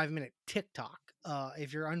basically a 5-minute TikTok.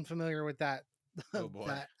 If you're unfamiliar with that Oh boy.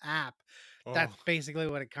 that app, Oh. that's basically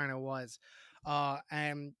what it kind of was.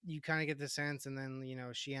 And you kind of get the sense, and then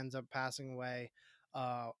she ends up passing away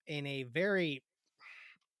in a very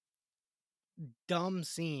dumb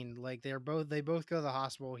scene. Like, they both go to the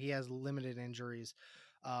hospital. He has limited injuries.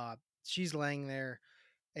 She's laying there.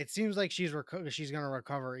 It seems like she's gonna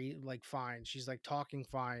recover, like, fine. She's like talking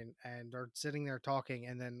fine, and they're sitting there talking,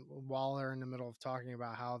 and then while they're in the middle of talking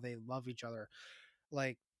about how they love each other,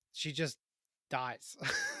 like, she just dies.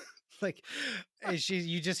 Like,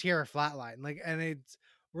 you just hear her flatline, like, and it's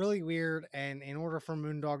really weird. And in order for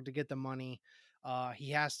Moondog to get the money, he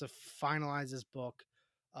has to finalize his book.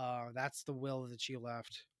 That's the will that she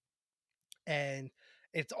left, and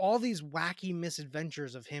It's all these wacky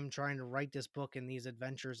misadventures of him trying to write this book and these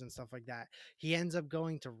adventures and stuff like that. He ends up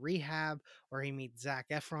going to rehab where he meets Zach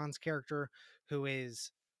Efron's character, who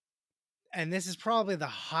is, and this is probably the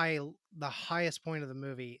highest point of the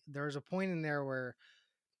movie. There's a point in there where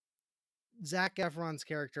Zach Efron's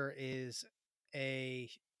character is a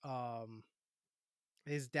um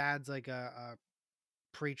his dad's like a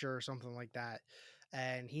preacher or something like that,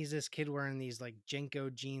 and he's this kid wearing these like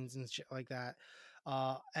Jenko jeans and shit like that.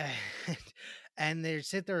 And, and they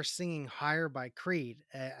sit there singing "Higher" by Creed,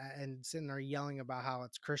 and sitting there yelling about how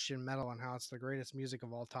it's Christian metal and how it's the greatest music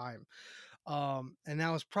of all time. And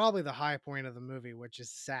that was probably the high point of the movie, which is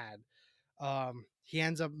sad. He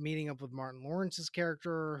ends up meeting up with Martin Lawrence's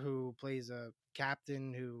character, who plays a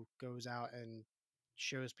captain who goes out and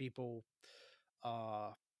shows people uh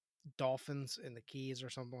dolphins in the Keys or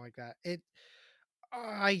something like that.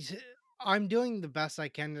 I I'm doing the best I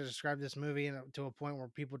can to describe this movie to a point where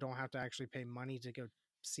people don't have to actually pay money to go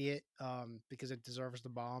see it, because it deserves the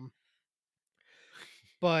bomb.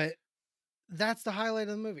 But that's the highlight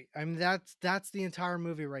of the movie. I mean, that's the entire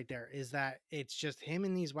movie right there. Is that it's just him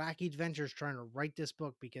in these wacky adventures trying to write this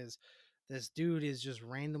book because this dude is just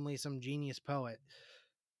randomly some genius poet.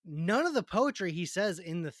 None of the poetry he says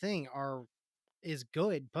in the thing are is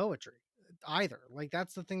good poetry either. Like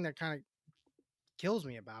that's the thing that kind of kills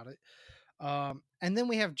me about it. And then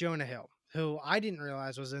we have Jonah Hill, who I didn't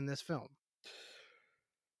realize was in this film.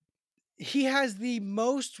 He has the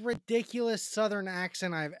most ridiculous Southern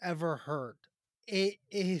accent I've ever heard. It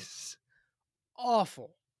is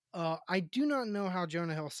awful. I do not know how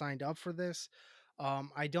Jonah Hill signed up for this.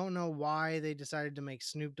 I don't know why they decided to make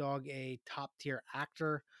Snoop Dogg a top tier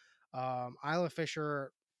actor. Isla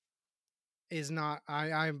Fisher is not.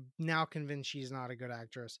 I'm now convinced she's not a good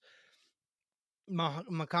actress.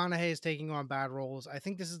 McConaughey is taking on bad roles. I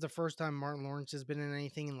think this is the first time Martin Lawrence has been in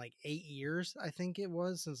anything in like 8 years. I think it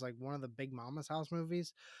was since like one of the Big Mama's House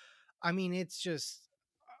movies. I mean, it's just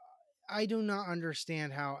I do not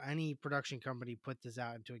understand how any production company put this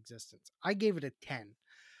out into existence. I gave it a 10.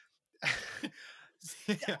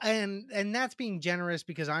 Yeah. And that's being generous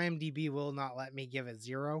because IMDb will not let me give it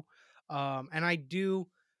 0. And I do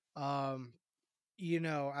um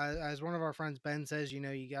as one of our friends Ben says,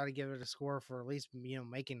 you got to give it a score for at least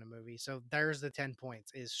making the movie. So there's the 10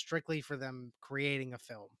 points is strictly for them creating a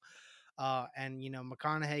film. And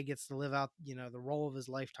McConaughey gets to live out the role of his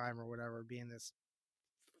lifetime or whatever, being this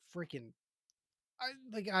freaking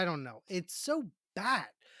I don't know. It's so bad.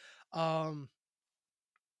 Um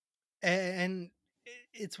and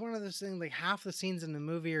it's one of those things like half the scenes in the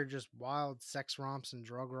movie are just wild sex romps and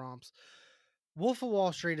drug romps. Wolf of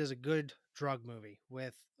Wall Street is a good drug movie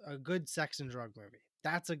with a good sex and drug movie.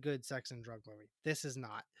 That's a good sex and drug movie. This is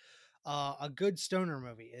not. A good stoner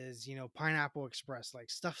movie is, Pineapple Express, like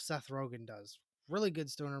stuff Seth Rogen does. Really good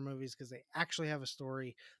stoner movies because they actually have a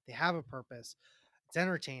story, they have a purpose, it's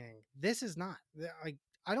entertaining. This is not. Like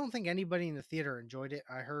I don't think anybody in the theater enjoyed it.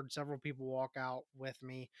 I heard several people walk out with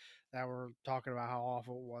me that were talking about how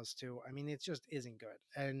awful it was too. I mean, it just isn't good.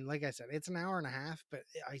 And like I said, it's an hour and a half, but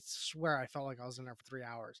I swear I felt like I was in there for 3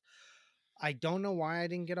 hours. I don't know why I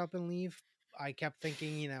didn't get up and leave. I kept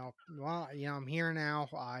thinking, well, I'm here now.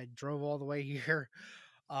 I drove all the way here.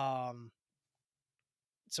 Um,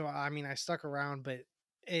 so I mean, I stuck around, but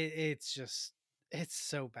it's just it's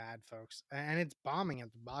so bad, folks, and it's bombing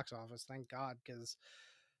at the box office. Thank God, because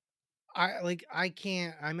I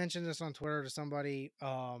can't. I mentioned this on Twitter to somebody.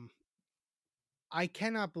 I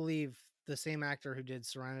cannot believe the same actor who did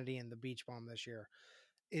Serenity and The Beach Bomb this year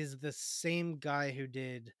is the same guy who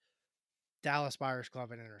did Dallas Buyers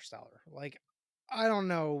Club and Interstellar. Like, I don't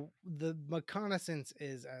know. The reconnaissance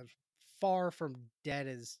is far from dead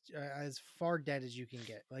as far dead as you can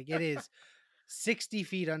get. Like, it is 60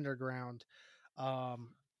 feet underground.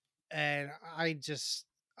 Um, and I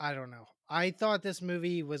don't know. I thought this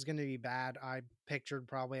movie was going to be bad. I pictured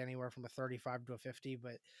probably anywhere from a 35 to a 50,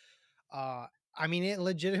 but uh, I mean, it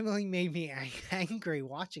legitimately made me angry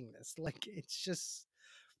watching this. Like, it's just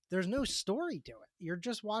there's no story to it. You're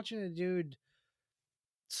just watching a dude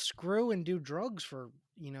screw and do drugs for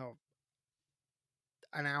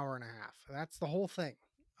an hour and a half. That's the whole thing.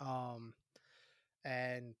 Um,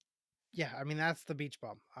 and yeah, I mean that's the Beach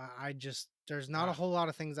Bum. I just there's not a Wow. whole lot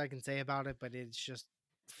of things I can say about it, but it's just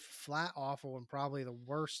flat awful and probably the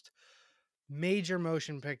worst major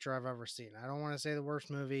motion picture I've ever seen. I don't want to say the worst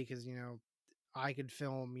movie because I could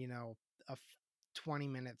film a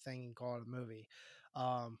 20-minute thing and call it a movie.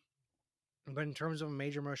 Um, but in terms of a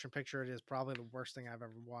major motion picture, it is probably the worst thing I've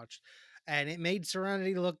ever watched, and it made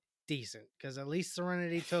Serenity look decent because at least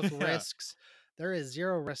Serenity took Yeah. risks There is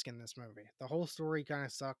zero risk in this movie. The whole story kind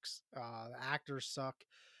of sucks. The actors suck.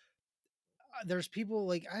 There's people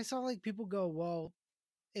like I saw like people go, well,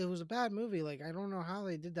 it was a bad movie. Like I don't know how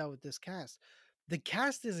they did that with this cast. The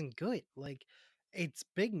cast isn't good. Like it's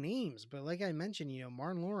big names, but like I mentioned,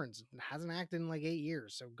 Martin Lawrence hasn't acted in like 8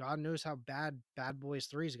 years, so God knows how bad Bad Boys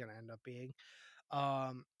 3 is gonna end up being.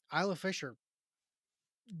 Isla Fisher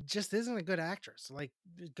just isn't a good actress. Like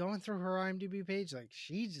going through her IMDb page, like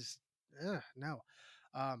she just no.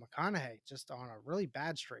 McConaughey just on a really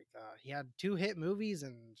bad streak. He had 2 hit movies,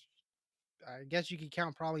 and I guess you could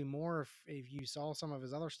count probably more if you saw some of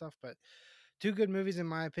his other stuff, but 2 good movies in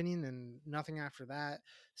my opinion, and nothing after that.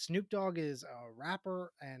 Snoop Dogg is a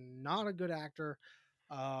rapper and not a good actor.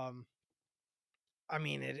 Um, I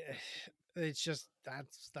mean it. It's just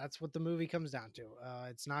that's what the movie comes down to.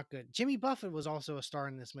 It's not good. Jimmy Buffett was also a star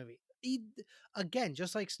in this movie. Again,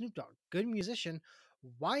 just like Snoop Dogg, good musician.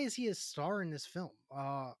 Why is he a star in this film?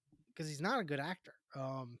 Because he's not a good actor.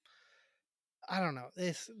 I don't know.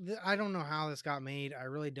 I don't know how this got made. I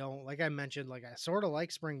really don't. Like I mentioned, like I sort of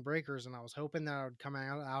like Spring Breakers, and I was hoping that I would come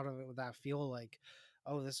out of it with that feel like,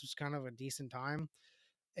 oh, this was kind of a decent time.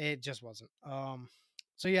 It just wasn't.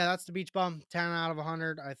 So yeah, that's the Beach Bum. 10 out of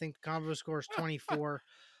 100. I think the combo score is 24.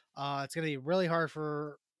 It's gonna be really hard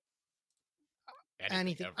for Anything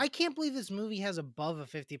anything. I ever. can't believe this movie has above a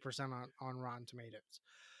 50% on Rotten Tomatoes.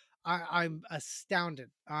 I'm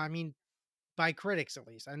astounded. I mean, by critics at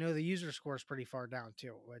least. I know the user score is pretty far down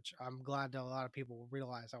too, which I'm glad that a lot of people will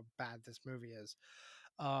realize how bad this movie is.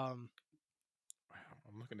 Um, Wow,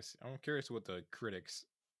 I'm looking to see. I'm curious what the critics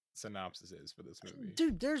synopsis is for this movie.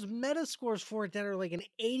 dude, there's meta scores for it that are like an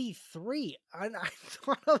 83. I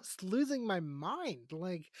thought I was losing my mind.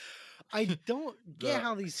 Like, I don't get the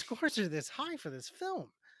how these scores are this high for this film.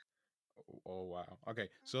 Oh wow. Okay,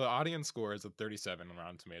 so the audience score is a 37 on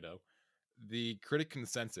Rotten Tomato. The critic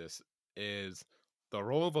consensus is the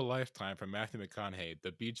role of a lifetime for Matthew McConaughey,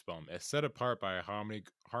 the Beach Bum, is set apart by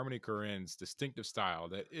Harmony Korine's distinctive style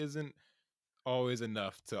that isn't always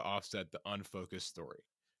enough to offset the unfocused story,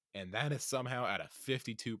 and that is somehow at a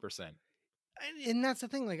 52%. And that's the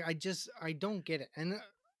thing. Like, I don't get it. And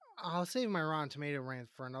I'll save my Rotten Tomato rant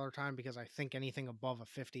for another time because I think anything above a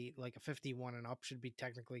 50, like a 51 and up, should be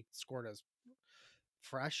technically scored as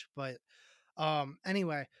fresh. But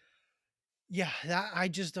anyway, yeah, that I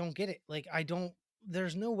just don't get it. Like I don't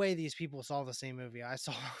there's no way these people saw the same movie I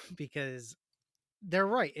saw because they're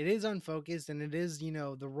right. It is unfocused and it is,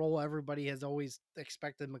 the role everybody has always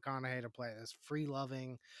expected McConaughey to play. This free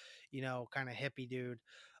loving, kind of hippie dude.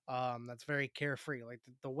 That's very carefree. Like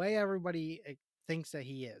the way everybody thinks that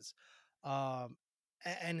he is. Um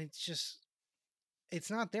and it's just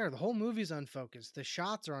it's not there. The whole movie's unfocused. The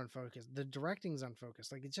shots are unfocused. The directing's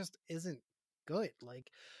unfocused. Like it just isn't good.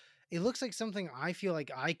 Like it looks like something I feel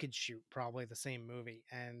like I could shoot probably the same movie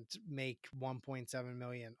and make 1.7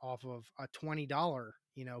 million off of a $20,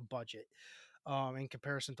 budget in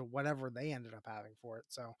comparison to whatever they ended up having for it.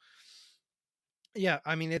 So, yeah,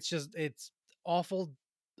 I mean it's awful.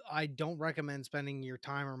 I don't recommend spending your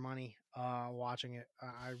time or money watching it.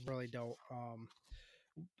 I really don't.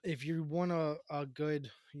 If you want a good,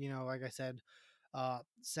 like I said,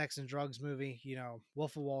 sex and drugs movie,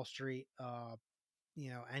 Wolf of Wall Street,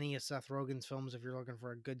 any of Seth Rogen's films, if you're looking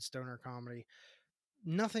for a good stoner comedy,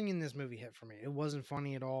 nothing in this movie hit for me. It wasn't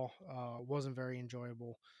funny at all. Wasn't very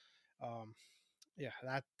enjoyable. Um, yeah,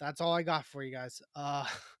 that's all I got for you guys.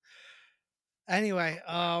 Anyway,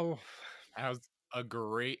 Wow, that was a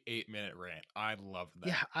great 8-minute rant. I loved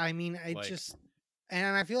yeah, that. I mean, I Like, just,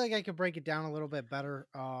 and I feel like I could break it down a little bit better,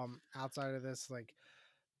 outside of this, like,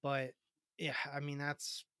 but yeah, I mean,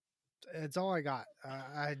 it's all I got.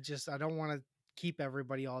 I don't want to keep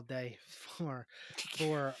everybody all day for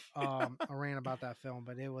a rant about that film,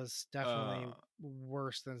 but it was definitely uh,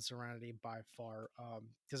 worse than Serenity by far.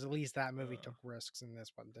 Because at least that movie uh, took risks, and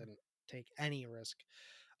this one didn't take any risk.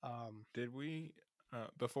 Um, did we?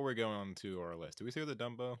 Before we go on to our list, did we see what the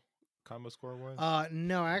Dumbo combo score was?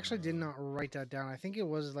 no, I actually did Uh, not write that down. I think it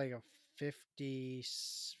was like a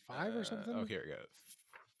 55 or oh, something. here we go.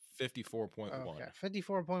 54.1. Okay,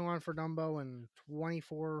 54.1 for Dumbo and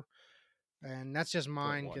 24. And that's just Point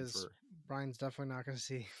mine one because for Brian's definitely not going to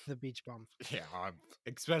see the Beach Bum. yeah,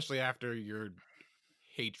 especially after your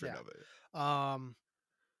hatred Yeah. of it. Um.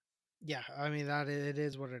 Yeah. I mean it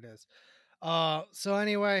is what it is. So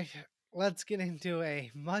anyway, let's get into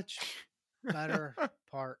a much better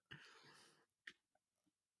part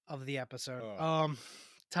of the episode. uh,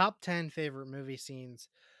 Top 10 favorite movie scenes.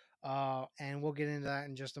 And we'll get into that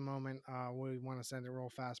in just a moment. We want to send it real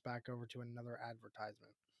fast back over to another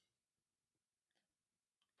advertisement.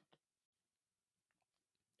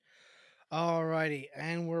 Alrighty,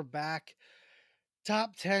 and we're back.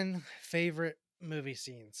 Top 10 favorite movie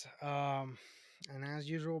scenes. And as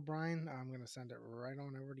usual, Brian, I'm gonna send it right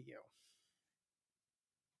on over to you.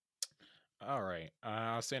 All right.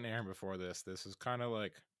 I was saying to Aaron before this. This is kind of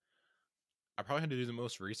like I probably had to do the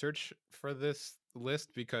most research for this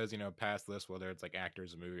list because past lists, whether it's like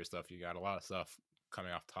actors, or movie, or stuff, you got a lot of stuff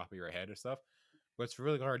coming off the top of your head or stuff. But it's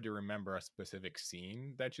really hard to remember a specific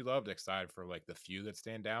scene that you loved, aside for like the few that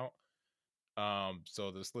stand out.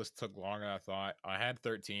 So this list took longer than I thought. I had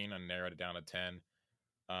 13 and narrowed it down to 10.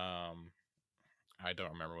 Um, I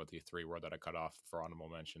don't remember what the three were that I cut off for honorable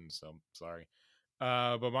mentions, so sorry.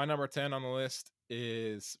 But my number 10 on the list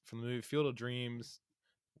is from the movie Field of Dreams,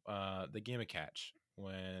 the game of catch.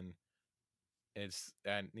 When it's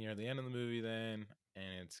at near the end of the movie, then, and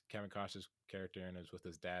it's Kevin Costner's character, and it's with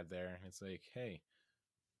his dad there, and it's like, hey,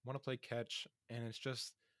 want to play catch? And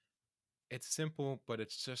it's simple, but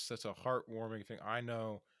it's just such a heartwarming thing. I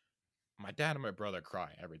know my dad and my brother cry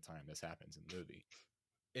every time this happens in the movie.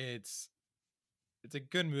 It's it's a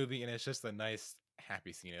good movie, and it's just a nice,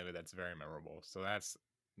 happy scene of it that's very memorable. So that's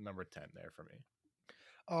number 10 there for me.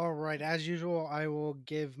 All right, as usual, I will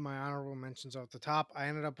give my honorable mentions off the top. I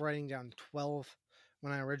ended up writing down 12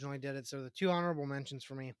 when I originally did it. So the two honorable mentions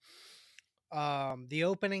for me. The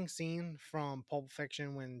opening scene from Pulp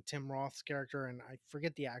Fiction when Tim Roth's character, and I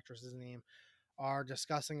forget the actress's name, are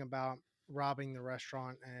discussing about robbing the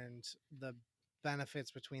restaurant and the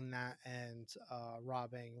benefits between that and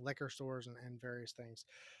robbing liquor stores and various things.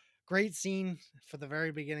 Great scene for the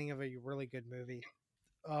very beginning of a really good movie.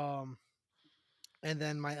 Um, and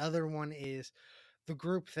then my other one is the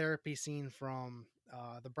group therapy scene from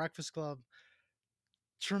The Breakfast Club.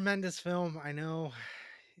 Tremendous film. I know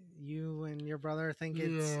you and your brother think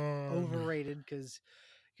it's Yeah. overrated because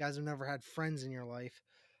you guys have never had friends in your life.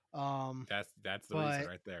 Um, That's the reason but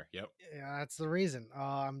right there. Yep. yeah, that's the reason.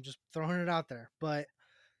 I'm just throwing it out there. But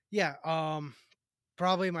yeah,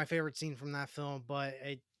 probably my favorite scene from that film, but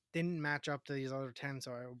it didn't match up to these other 10,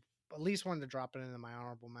 so I at least wanted to drop it into my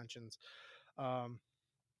honorable mentions. Um,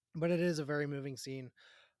 but it is a very moving scene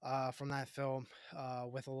from that film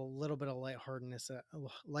with a little bit of lightheartedness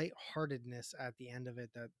at the end of it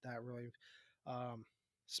that really um,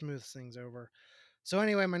 smooths things over. So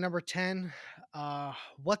anyway, my number 10,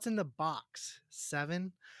 What's in the Box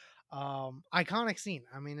 7. Iconic scene.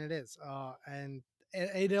 I mean, it is. And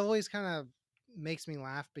it always kind of makes me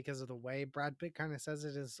laugh because of the way Brad Pitt kind of says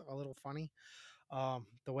it is a little funny.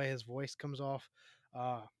 The way his voice comes off.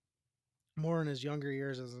 Uh, more in his younger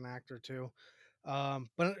years as an actor too.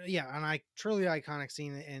 But yeah, and I truly iconic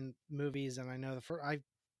scene in movies, and I know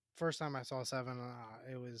first time I saw Seven,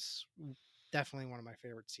 it was definitely one of my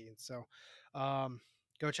favorite scenes. So,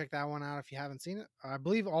 go check that one out if you haven't seen it. I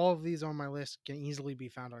believe all of these on my list can easily be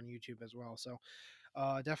found on YouTube as well. So,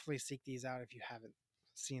 definitely seek these out if you haven't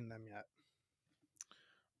seen them yet.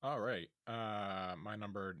 All right. My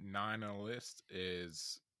number 9 on the list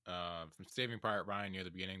is from Saving Private Ryan near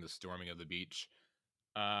the beginning, the storming of the beach.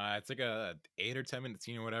 It's like a 8 or 10 minute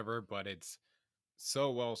scene or whatever, but it's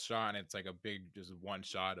so well shot, and it's like a big just one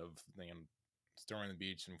shot of storming the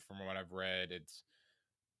beach. And from what I've read, it's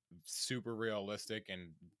super realistic and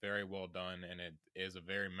very well done, and it is a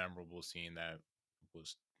very memorable scene that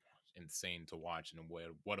was insane to watch, and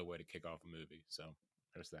what a way to kick off a movie. So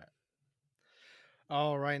there's that.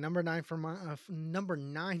 All right, number 9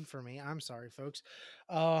 for me. I'm sorry, folks.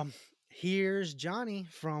 Um, Here's Johnny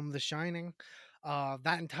from The Shining.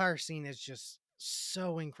 That entire scene is just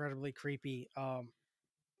so incredibly creepy.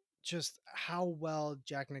 Just how well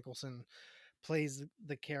Jack Nicholson plays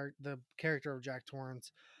the character of Jack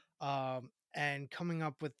Torrance, and coming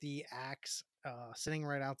up with the axe, sitting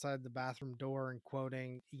right outside the bathroom door and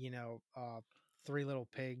quoting, Three Little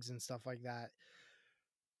Pigs and stuff like that.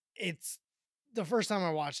 It's the first time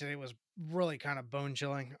I watched it, it was really kind of bone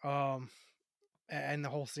chilling. And the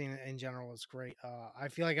whole scene in general is great. I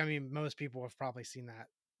feel like, I mean, most people have probably seen that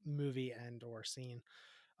movie and or scene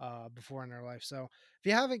before in their life. So if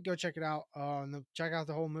you haven't, go check it out. Check out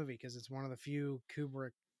the whole movie because it's one of the few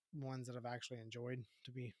Kubrick ones that I've actually enjoyed.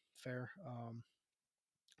 To be fair,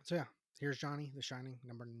 so yeah, here's Johnny, The Shining,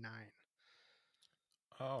 number 9.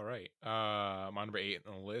 All right. My number 8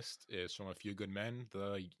 on the list is from A Few Good Men,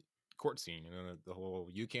 the court scene, and the whole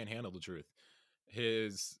 "you can't handle the truth."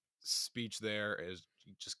 His speech there is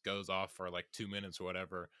he just goes off for like 2 minutes or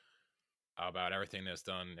whatever about everything that's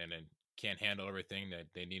done, and then can't handle everything that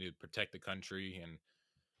they need to protect the country. And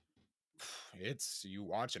it's you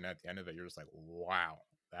watching at the end of it, you're just like, wow,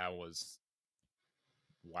 that was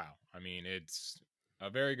wow. I mean, it's a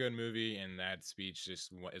very good movie, and that speech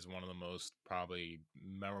just is one of the most probably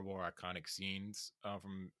memorable or iconic scenes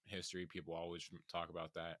from history. People always talk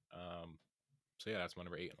about that. So yeah, that's my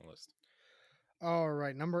number 8 on the list. All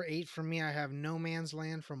right, number 8 for me, I have No Man's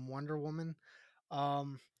Land from Wonder Woman.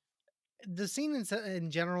 Um, the scene in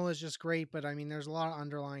general is just great, but I mean, there's a lot of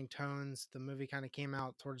underlying tones. The movie kind of came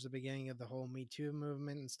out towards the beginning of the whole Me Too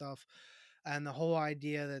movement and stuff, and the whole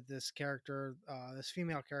idea that this character, this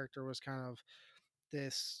female character, was kind of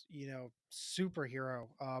this, superhero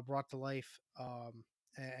brought to life,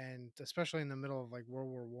 and especially in the middle of like World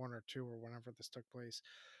War I or two or whenever this took place.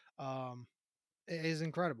 Um, it is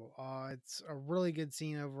incredible. It's a really good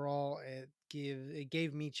scene overall. It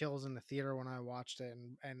gave me chills in the theater when I watched it,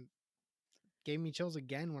 and gave me chills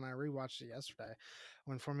again when I rewatched it yesterday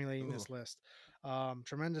when formulating Ooh. this list.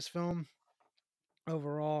 Tremendous film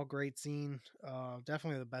overall, great scene.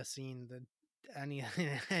 Definitely the best scene that any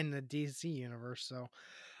in the DC universe. So,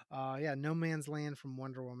 yeah, No Man's Land from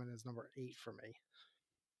Wonder Woman is number 8 for me.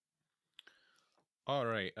 All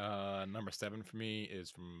right. Number 7 for me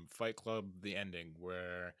is from Fight Club, the ending,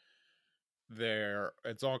 where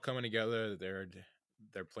it's all coming together.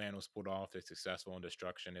 Their plan was pulled off. They're successful, and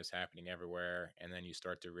destruction is happening everywhere. And then you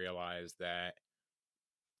start to realize that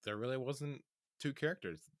there really wasn't two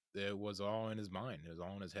characters. It was all in his mind. It was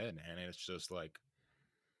all in his head, and it's just like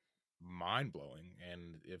mind blowing.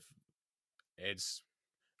 And if it's,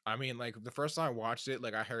 I mean, like the first time I watched it,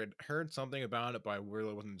 like I heard something about it, but I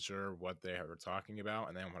really wasn't sure what they were talking about.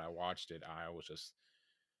 And then when I watched it, I was just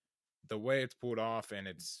the way it's pulled off, and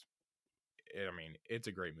I mean, it's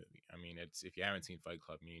a great movie. I mean, it's if you haven't seen Fight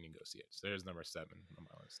Club, you need to go see it. So there's number 7 on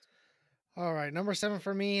my list. All right, number 7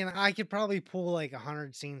 for me, and I could probably pull like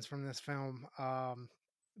 100 scenes from this film.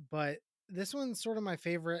 But this one's sort of my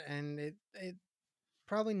favorite, and it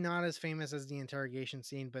probably not as famous as the interrogation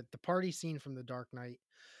scene, but the party scene from The Dark Knight.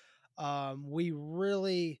 We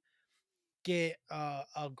really get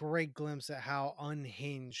a great glimpse at how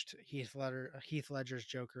unhinged Heath Ledger's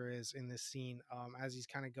Joker is in this scene, as he's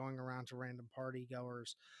kind of going around to random party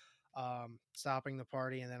goers, stopping the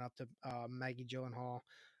party, and then up to Maggie Gyllenhaal,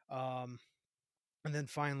 um, and then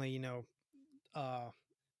finally, uh,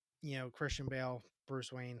 Christian Bale,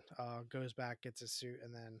 Bruce Wayne, goes back, gets his suit,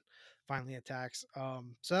 and then finally attacks.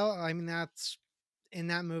 So I mean, that's in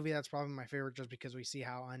that movie. That's probably my favorite, just because we see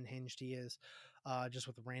how unhinged he is, just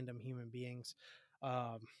with random human beings.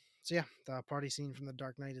 Um, so yeah, the party scene from The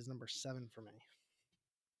Dark Knight is number 7 for me.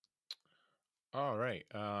 All right.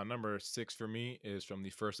 Number 6 for me is from the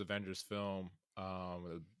first Avengers film,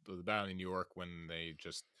 the Battle in New York, when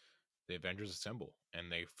the Avengers assemble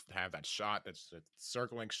and they have that shot, that's a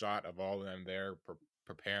circling shot of all of them there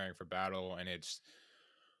preparing for battle, and it's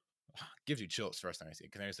gives you chills first time I see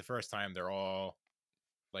it because it's the first time they're all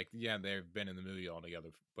like, yeah, they've been in the movie all together,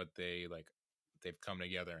 but they've come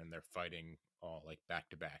together and they're fighting all like back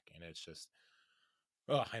to back, and it's just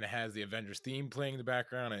oh, and it has the Avengers theme playing in the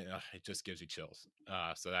background, and it just gives you chills.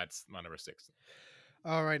 So that's my number 6.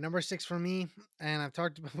 All right, number 6 for me, and I've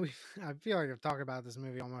talked about. I feel like I've talked about this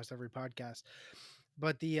movie almost every podcast,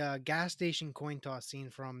 but the gas station coin toss scene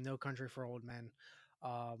from No Country for Old Men.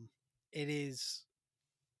 Um, it is.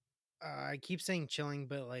 I keep saying chilling,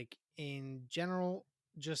 but like in general,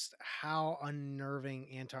 just how unnerving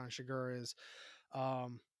Anton Chigurh is,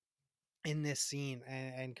 um, in this scene,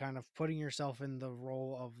 and kind of putting yourself in the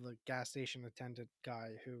role of the gas station attendant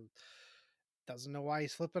guy who doesn't know why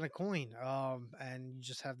he's flipping a coin. And you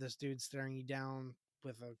just have this dude staring you down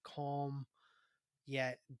with a calm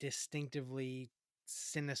yet distinctively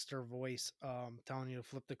sinister voice, telling you to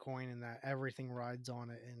flip the coin and that everything rides on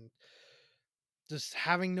it, and just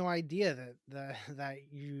having no idea that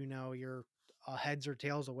you're heads or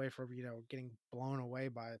tails away from getting blown away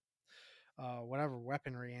by whatever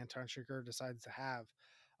weaponry Anton Chigurh decides to have.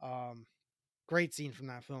 Um, Great scene from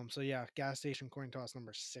that film. So yeah, gas station coin toss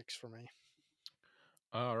number 6 for me.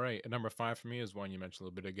 All right, and number 5 for me is one you mentioned a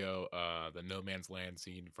little bit ago, the No Man's Land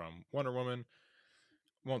scene from Wonder Woman.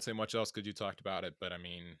 Won't say much else because you talked about it, but I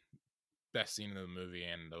mean, best scene in the movie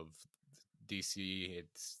and of DC.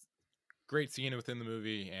 It's great scene within the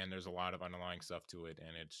movie, and there's a lot of underlying stuff to it,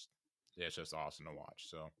 and it's just awesome to watch.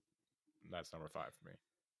 So that's number 5 for me.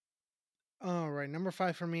 All right, number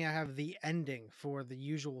 5 for me, I have the ending for The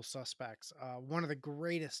Usual Suspects. One of the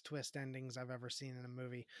greatest twist endings I've ever seen in a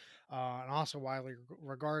movie, and also widely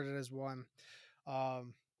regarded as one.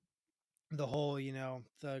 Um, the whole,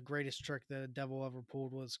 the greatest trick the devil ever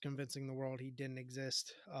pulled was convincing the world he didn't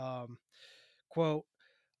exist. Quote,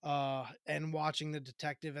 and watching the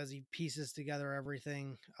detective as he pieces together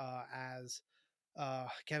everything, as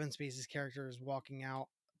Kevin Spacey's character is walking out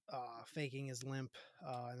faking his limp,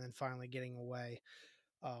 and then finally getting away.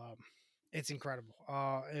 Um, it's incredible.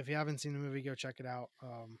 If you haven't seen the movie, go check it out.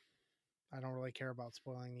 I don't really care about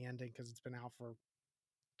spoiling the ending because it's been out for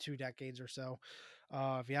 2 decades or so.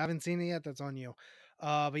 If you haven't seen it yet, that's on you.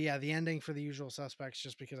 But yeah, the ending for The Usual Suspects,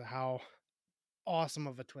 just because of how awesome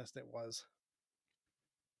of a twist it was.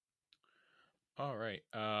 All right.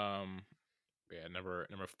 Yeah, number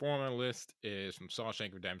four on my list is from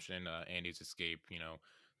Shawshank Redemption, Andy's escape. You know,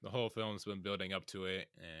 the whole film's been building up to it,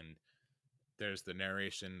 and there's the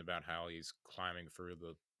narration about how he's climbing through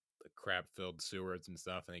the crap filled sewers and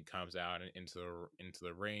stuff, and he comes out into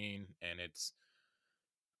the rain, and it's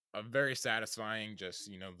a very satisfying. Just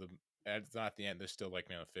the it's not the end. There's still like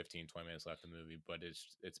 15, 20 minutes left in the movie, but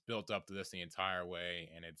it's built up to this the entire way,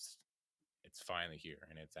 and it's finally here,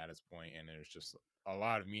 and it's at its point, and there's just a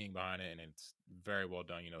lot of meaning behind it, and it's very well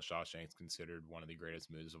done. You know, Shawshank's considered one of the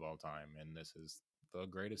greatest movies of all time, and this is the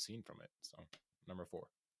greatest scene from it. So number four.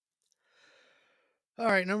 All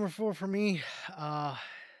right, number four for me.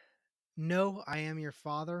 No, I Am Your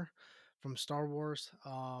Father from Star Wars.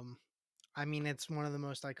 I mean, it's one of the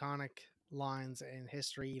most iconic lines in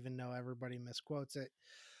history, even though everybody misquotes it.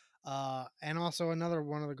 And also another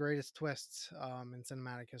one of the greatest twists in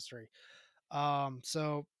cinematic history.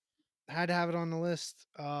 So had to have it on the list.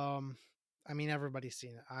 I mean, everybody's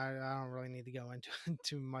seen it. I don't really need to go into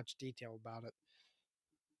too much detail about it.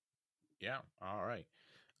 Yeah. All right.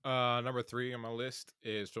 Number three on my list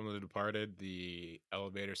is from The Departed, the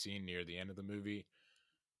elevator scene near the end of the movie.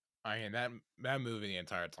 I mean that movie the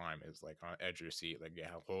entire time is like on edge of your seat, like yeah,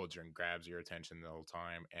 holds you and grabs your attention the whole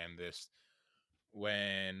time. And this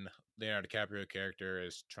when Leonardo DiCaprio character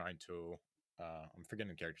is trying to, I'm forgetting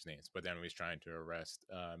the character's names, but then he's trying to arrest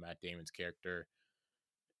Matt Damon's character,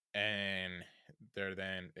 and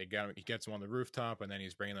he gets him on the rooftop, and then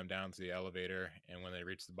he's bringing them down to the elevator, and when they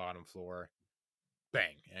reach the bottom floor,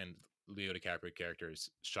 bang, and Leo DiCaprio character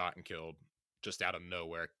is shot and killed just out of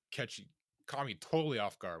nowhere. Caught me totally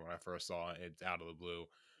off guard when I first saw it. It's out of the blue,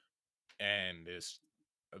 and it's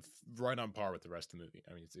right on par with the rest of the movie.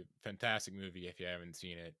 I mean, it's a fantastic movie if you haven't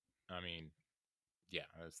seen it. I mean, yeah,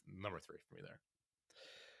 that's number three for me there.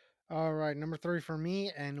 All right, number three for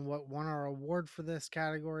me, and what won our award for this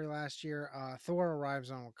category last year. Thor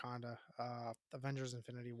arrives on Wakanda. Avengers: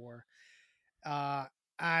 Infinity War. Uh,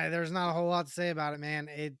 there's not a whole lot to say about it, man.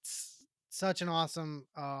 It's such an awesome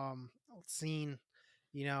scene.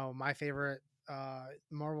 You know, my favorite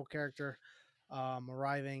Marvel character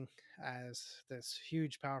arriving as this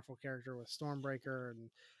huge, powerful character with Stormbreaker and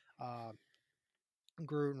uh,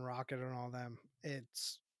 Groot and Rocket and all them.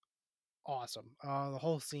 It's awesome. The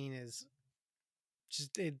whole scene is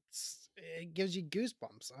just it gives you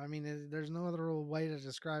goosebumps. I mean, there's no other real way to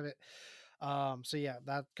describe it. So yeah,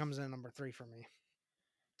 that comes in number three for me.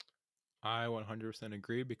 I 100%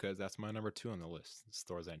 agree because that's my number two on the list. It's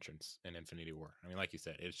Thor's entrance in Infinity War. I mean, like you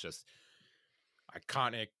said, it's just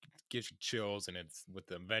iconic, gives you chills, and it's with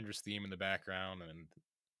the Avengers theme in the background, and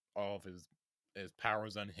all of his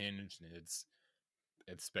powers unhinged, and it's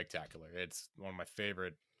spectacular. It's one of my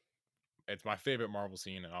favorite. It's my favorite Marvel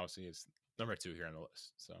scene, and obviously it's number two here on the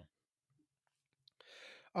list. So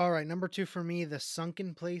All right, number two for me, the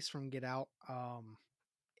sunken place from Get Out.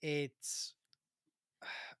 It's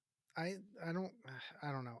I I don't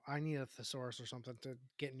I don't know. I need a thesaurus or something to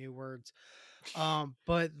get new words.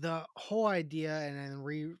 But the whole idea, and then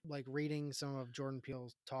reading some of Jordan Peele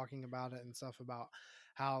talking about it and stuff about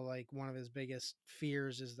how like one of his biggest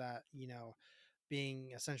fears is that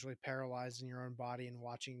being essentially paralyzed in your own body and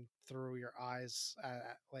watching through your eyes,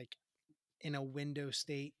 like in a window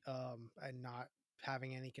state, and not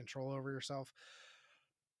having any control over yourself.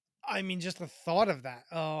 I mean, just the thought of that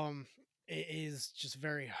is just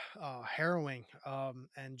very harrowing,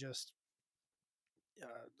 and just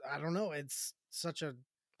I don't know. It's such a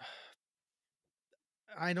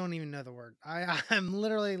I don't even know the word. I'm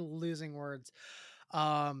literally losing words.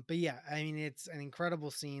 But yeah, I mean it's an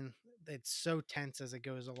incredible scene. It's so tense as it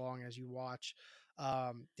goes along as you watch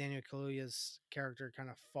Daniel Kaluuya's character kind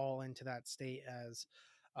of fall into that state as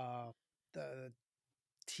the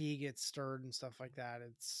tea gets stirred and stuff like that.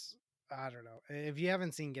 It's I don't know. If you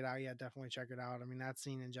haven't seen Get Out yet, definitely check it out. I mean, that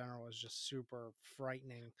scene in general is just super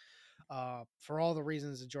frightening, for all the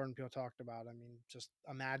reasons that Jordan Peele talked about. I mean, just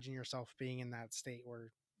imagine yourself being in that state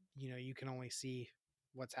where you can only see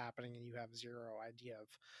what's happening and you have zero idea of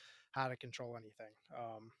how to control anything.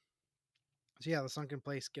 So yeah, The Sunken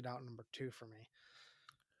Place, Get Out, number two for me.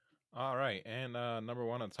 all right, and number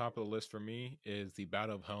one on top of the list for me is the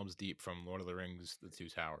Battle of Helm's Deep from Lord of the Rings: The Two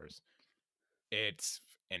Towers. It's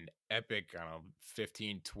an epic, I don't know,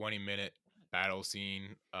 15, 20 minute battle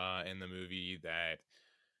scene in the movie that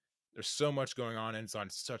there's so much going on, and it's on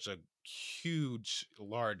such a huge,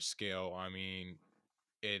 large scale. I mean,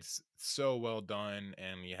 it's so well done,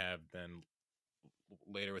 and you have then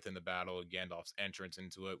later within the battle Gandalf's entrance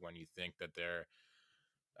into it when you think that they're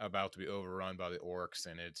about to be overrun by the orcs,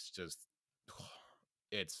 and it's just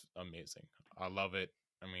it's amazing. I love it.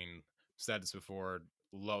 I mean, said this before,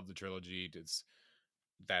 love the trilogy.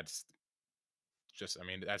 That's just, I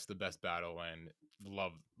mean, that's the best battle, and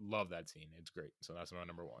love that scene. It's great. So that's my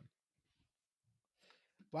number one.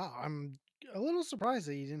 Wow, I'm a little surprised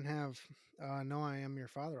that you didn't have "No, I Am Your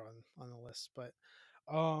Father" on the list, but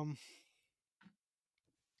um,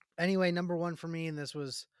 anyway, number one for me, and this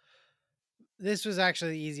was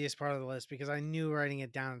actually the easiest part of the list because I knew writing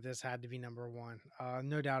it down that this had to be number one.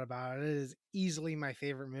 No doubt about it. It is easily my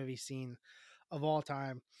favorite movie scene of all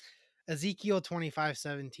time. Ezekiel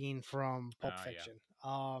 25:17 from Pulp Fiction.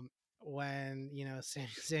 Yeah. When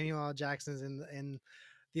Samuel L. Jackson's in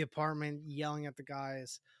the apartment yelling at the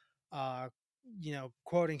guys, uh,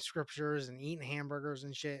 quoting scriptures and eating hamburgers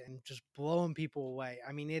and shit and just blowing people away.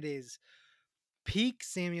 I mean, it is peak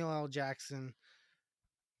Samuel L. Jackson.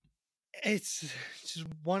 It's just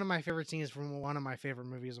one of my favorite scenes from one of my favorite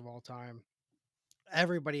movies of all time.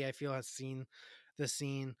 Everybody I feel has seen the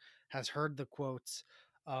scene, has heard the quotes.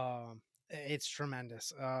 It's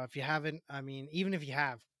tremendous. If you haven't, I mean, even if you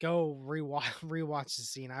have, go rewatch the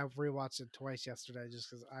scene. I rewatched it twice yesterday just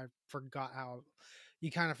because I forgot how you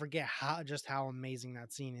kind of forget how amazing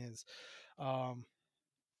that scene is. So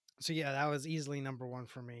yeah, that was easily number one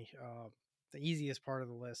for me. The easiest part of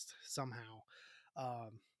the list somehow.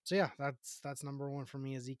 So yeah, that's number one for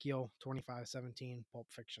me. Ezekiel 25:17, Pulp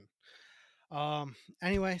Fiction.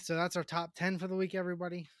 Anyway, so that's our top 10 for the week,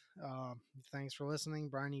 everybody. Thanks for listening.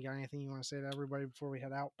 Brian, you got anything you want to say to everybody before we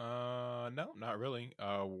head out? No, not really.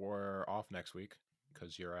 We're off next week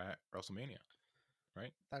because you're at WrestleMania,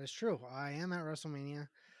 right? That is true. I am at WrestleMania.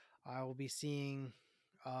 I will be seeing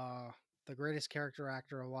the greatest character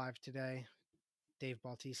actor alive today, Dave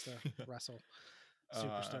Bautista, wrestle.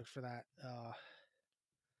 Super stoked for that.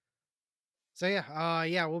 So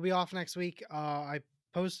yeah, we'll be off next week. I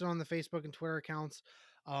posted on the Facebook and Twitter accounts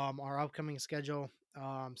our upcoming schedule.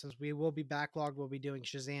 Since we will be backlogged, we'll be doing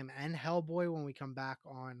Shazam and Hellboy when we come back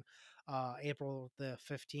on April the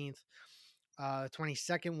 15th.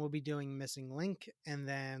 22nd, we'll be doing Missing Link. And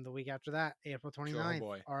then the week after that, April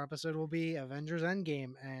 29th, our episode will be Avengers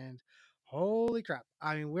Endgame. And holy crap.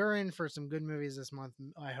 I mean, we're in for some good movies this month,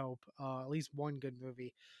 I hope. At least one good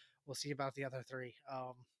movie. We'll see about the other three.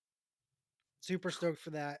 Super stoked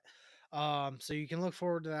for that. So you can look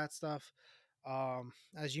forward to that stuff.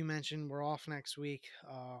 As you mentioned, we're off next week.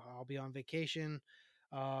 I'll be on vacation.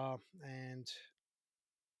 And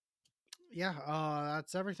yeah,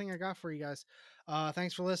 that's everything I got for you guys.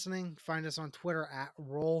 Thanks for listening. Find us on Twitter at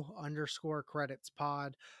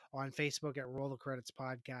roll_credits_pod, on Facebook at Roll the Credits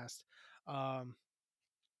Podcast.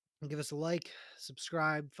 Give us a like,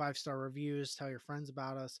 subscribe, 5-star reviews, tell your friends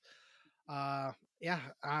about us. Yeah,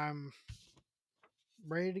 I'm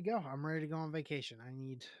ready to go. I'm ready to go on vacation. I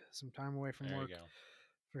need some time away from work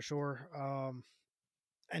for sure.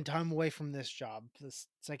 And time away from this job, this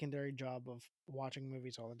secondary job of watching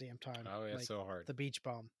movies all the damn time. Oh, yeah, like it's so hard. The Beach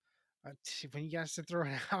Bum. When you guys sit through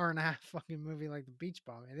an hour and a half fucking movie like The Beach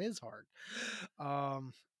Bum, it is hard.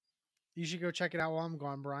 You should go check it out while I'm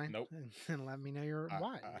gone, Brian. Nope. And let me know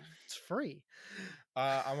why. It's free.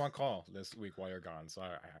 I'm on call this week while you're gone, so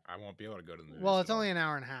I won't be able to go to the movies. Well, it's only an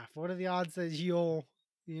hour and a half. What are the odds that you'll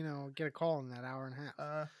get a call in that hour and a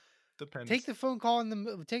half? Depends. Take the phone call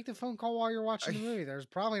while you're watching the movie. There's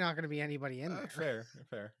probably not going to be anybody in there.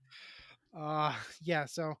 Fair. Yeah.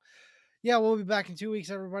 So, yeah, we'll be back in 2 weeks,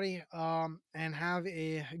 everybody. And have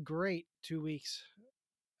a great 2 weeks,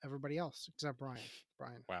 everybody else except Brian.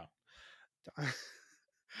 Wow.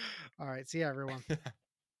 All right. See ya, everyone.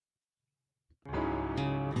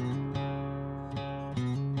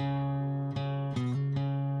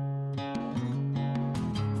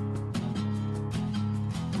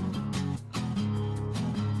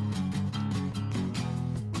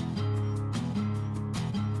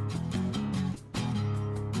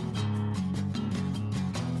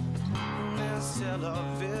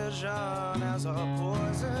 Television has a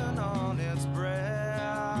poison on its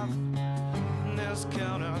breath. This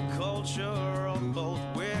counterculture of both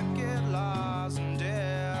wicked lies and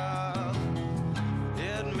death.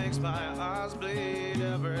 It makes my eyes bleed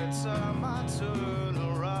every time I turn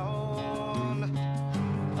around.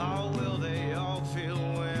 How will they all feel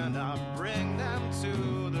when I bring them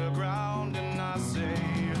to the ground and I say,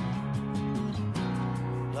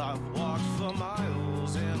 I've walked for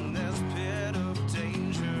miles in this pit.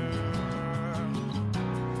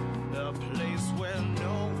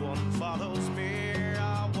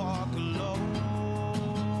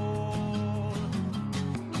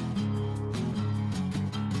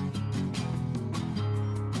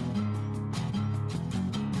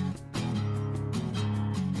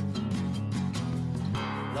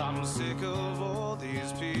 sick of all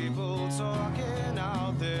these people talking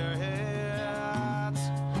out their heads.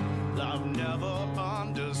 I've never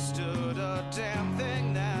understood a damn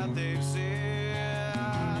thing that they've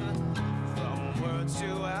said. From words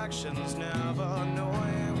to actions now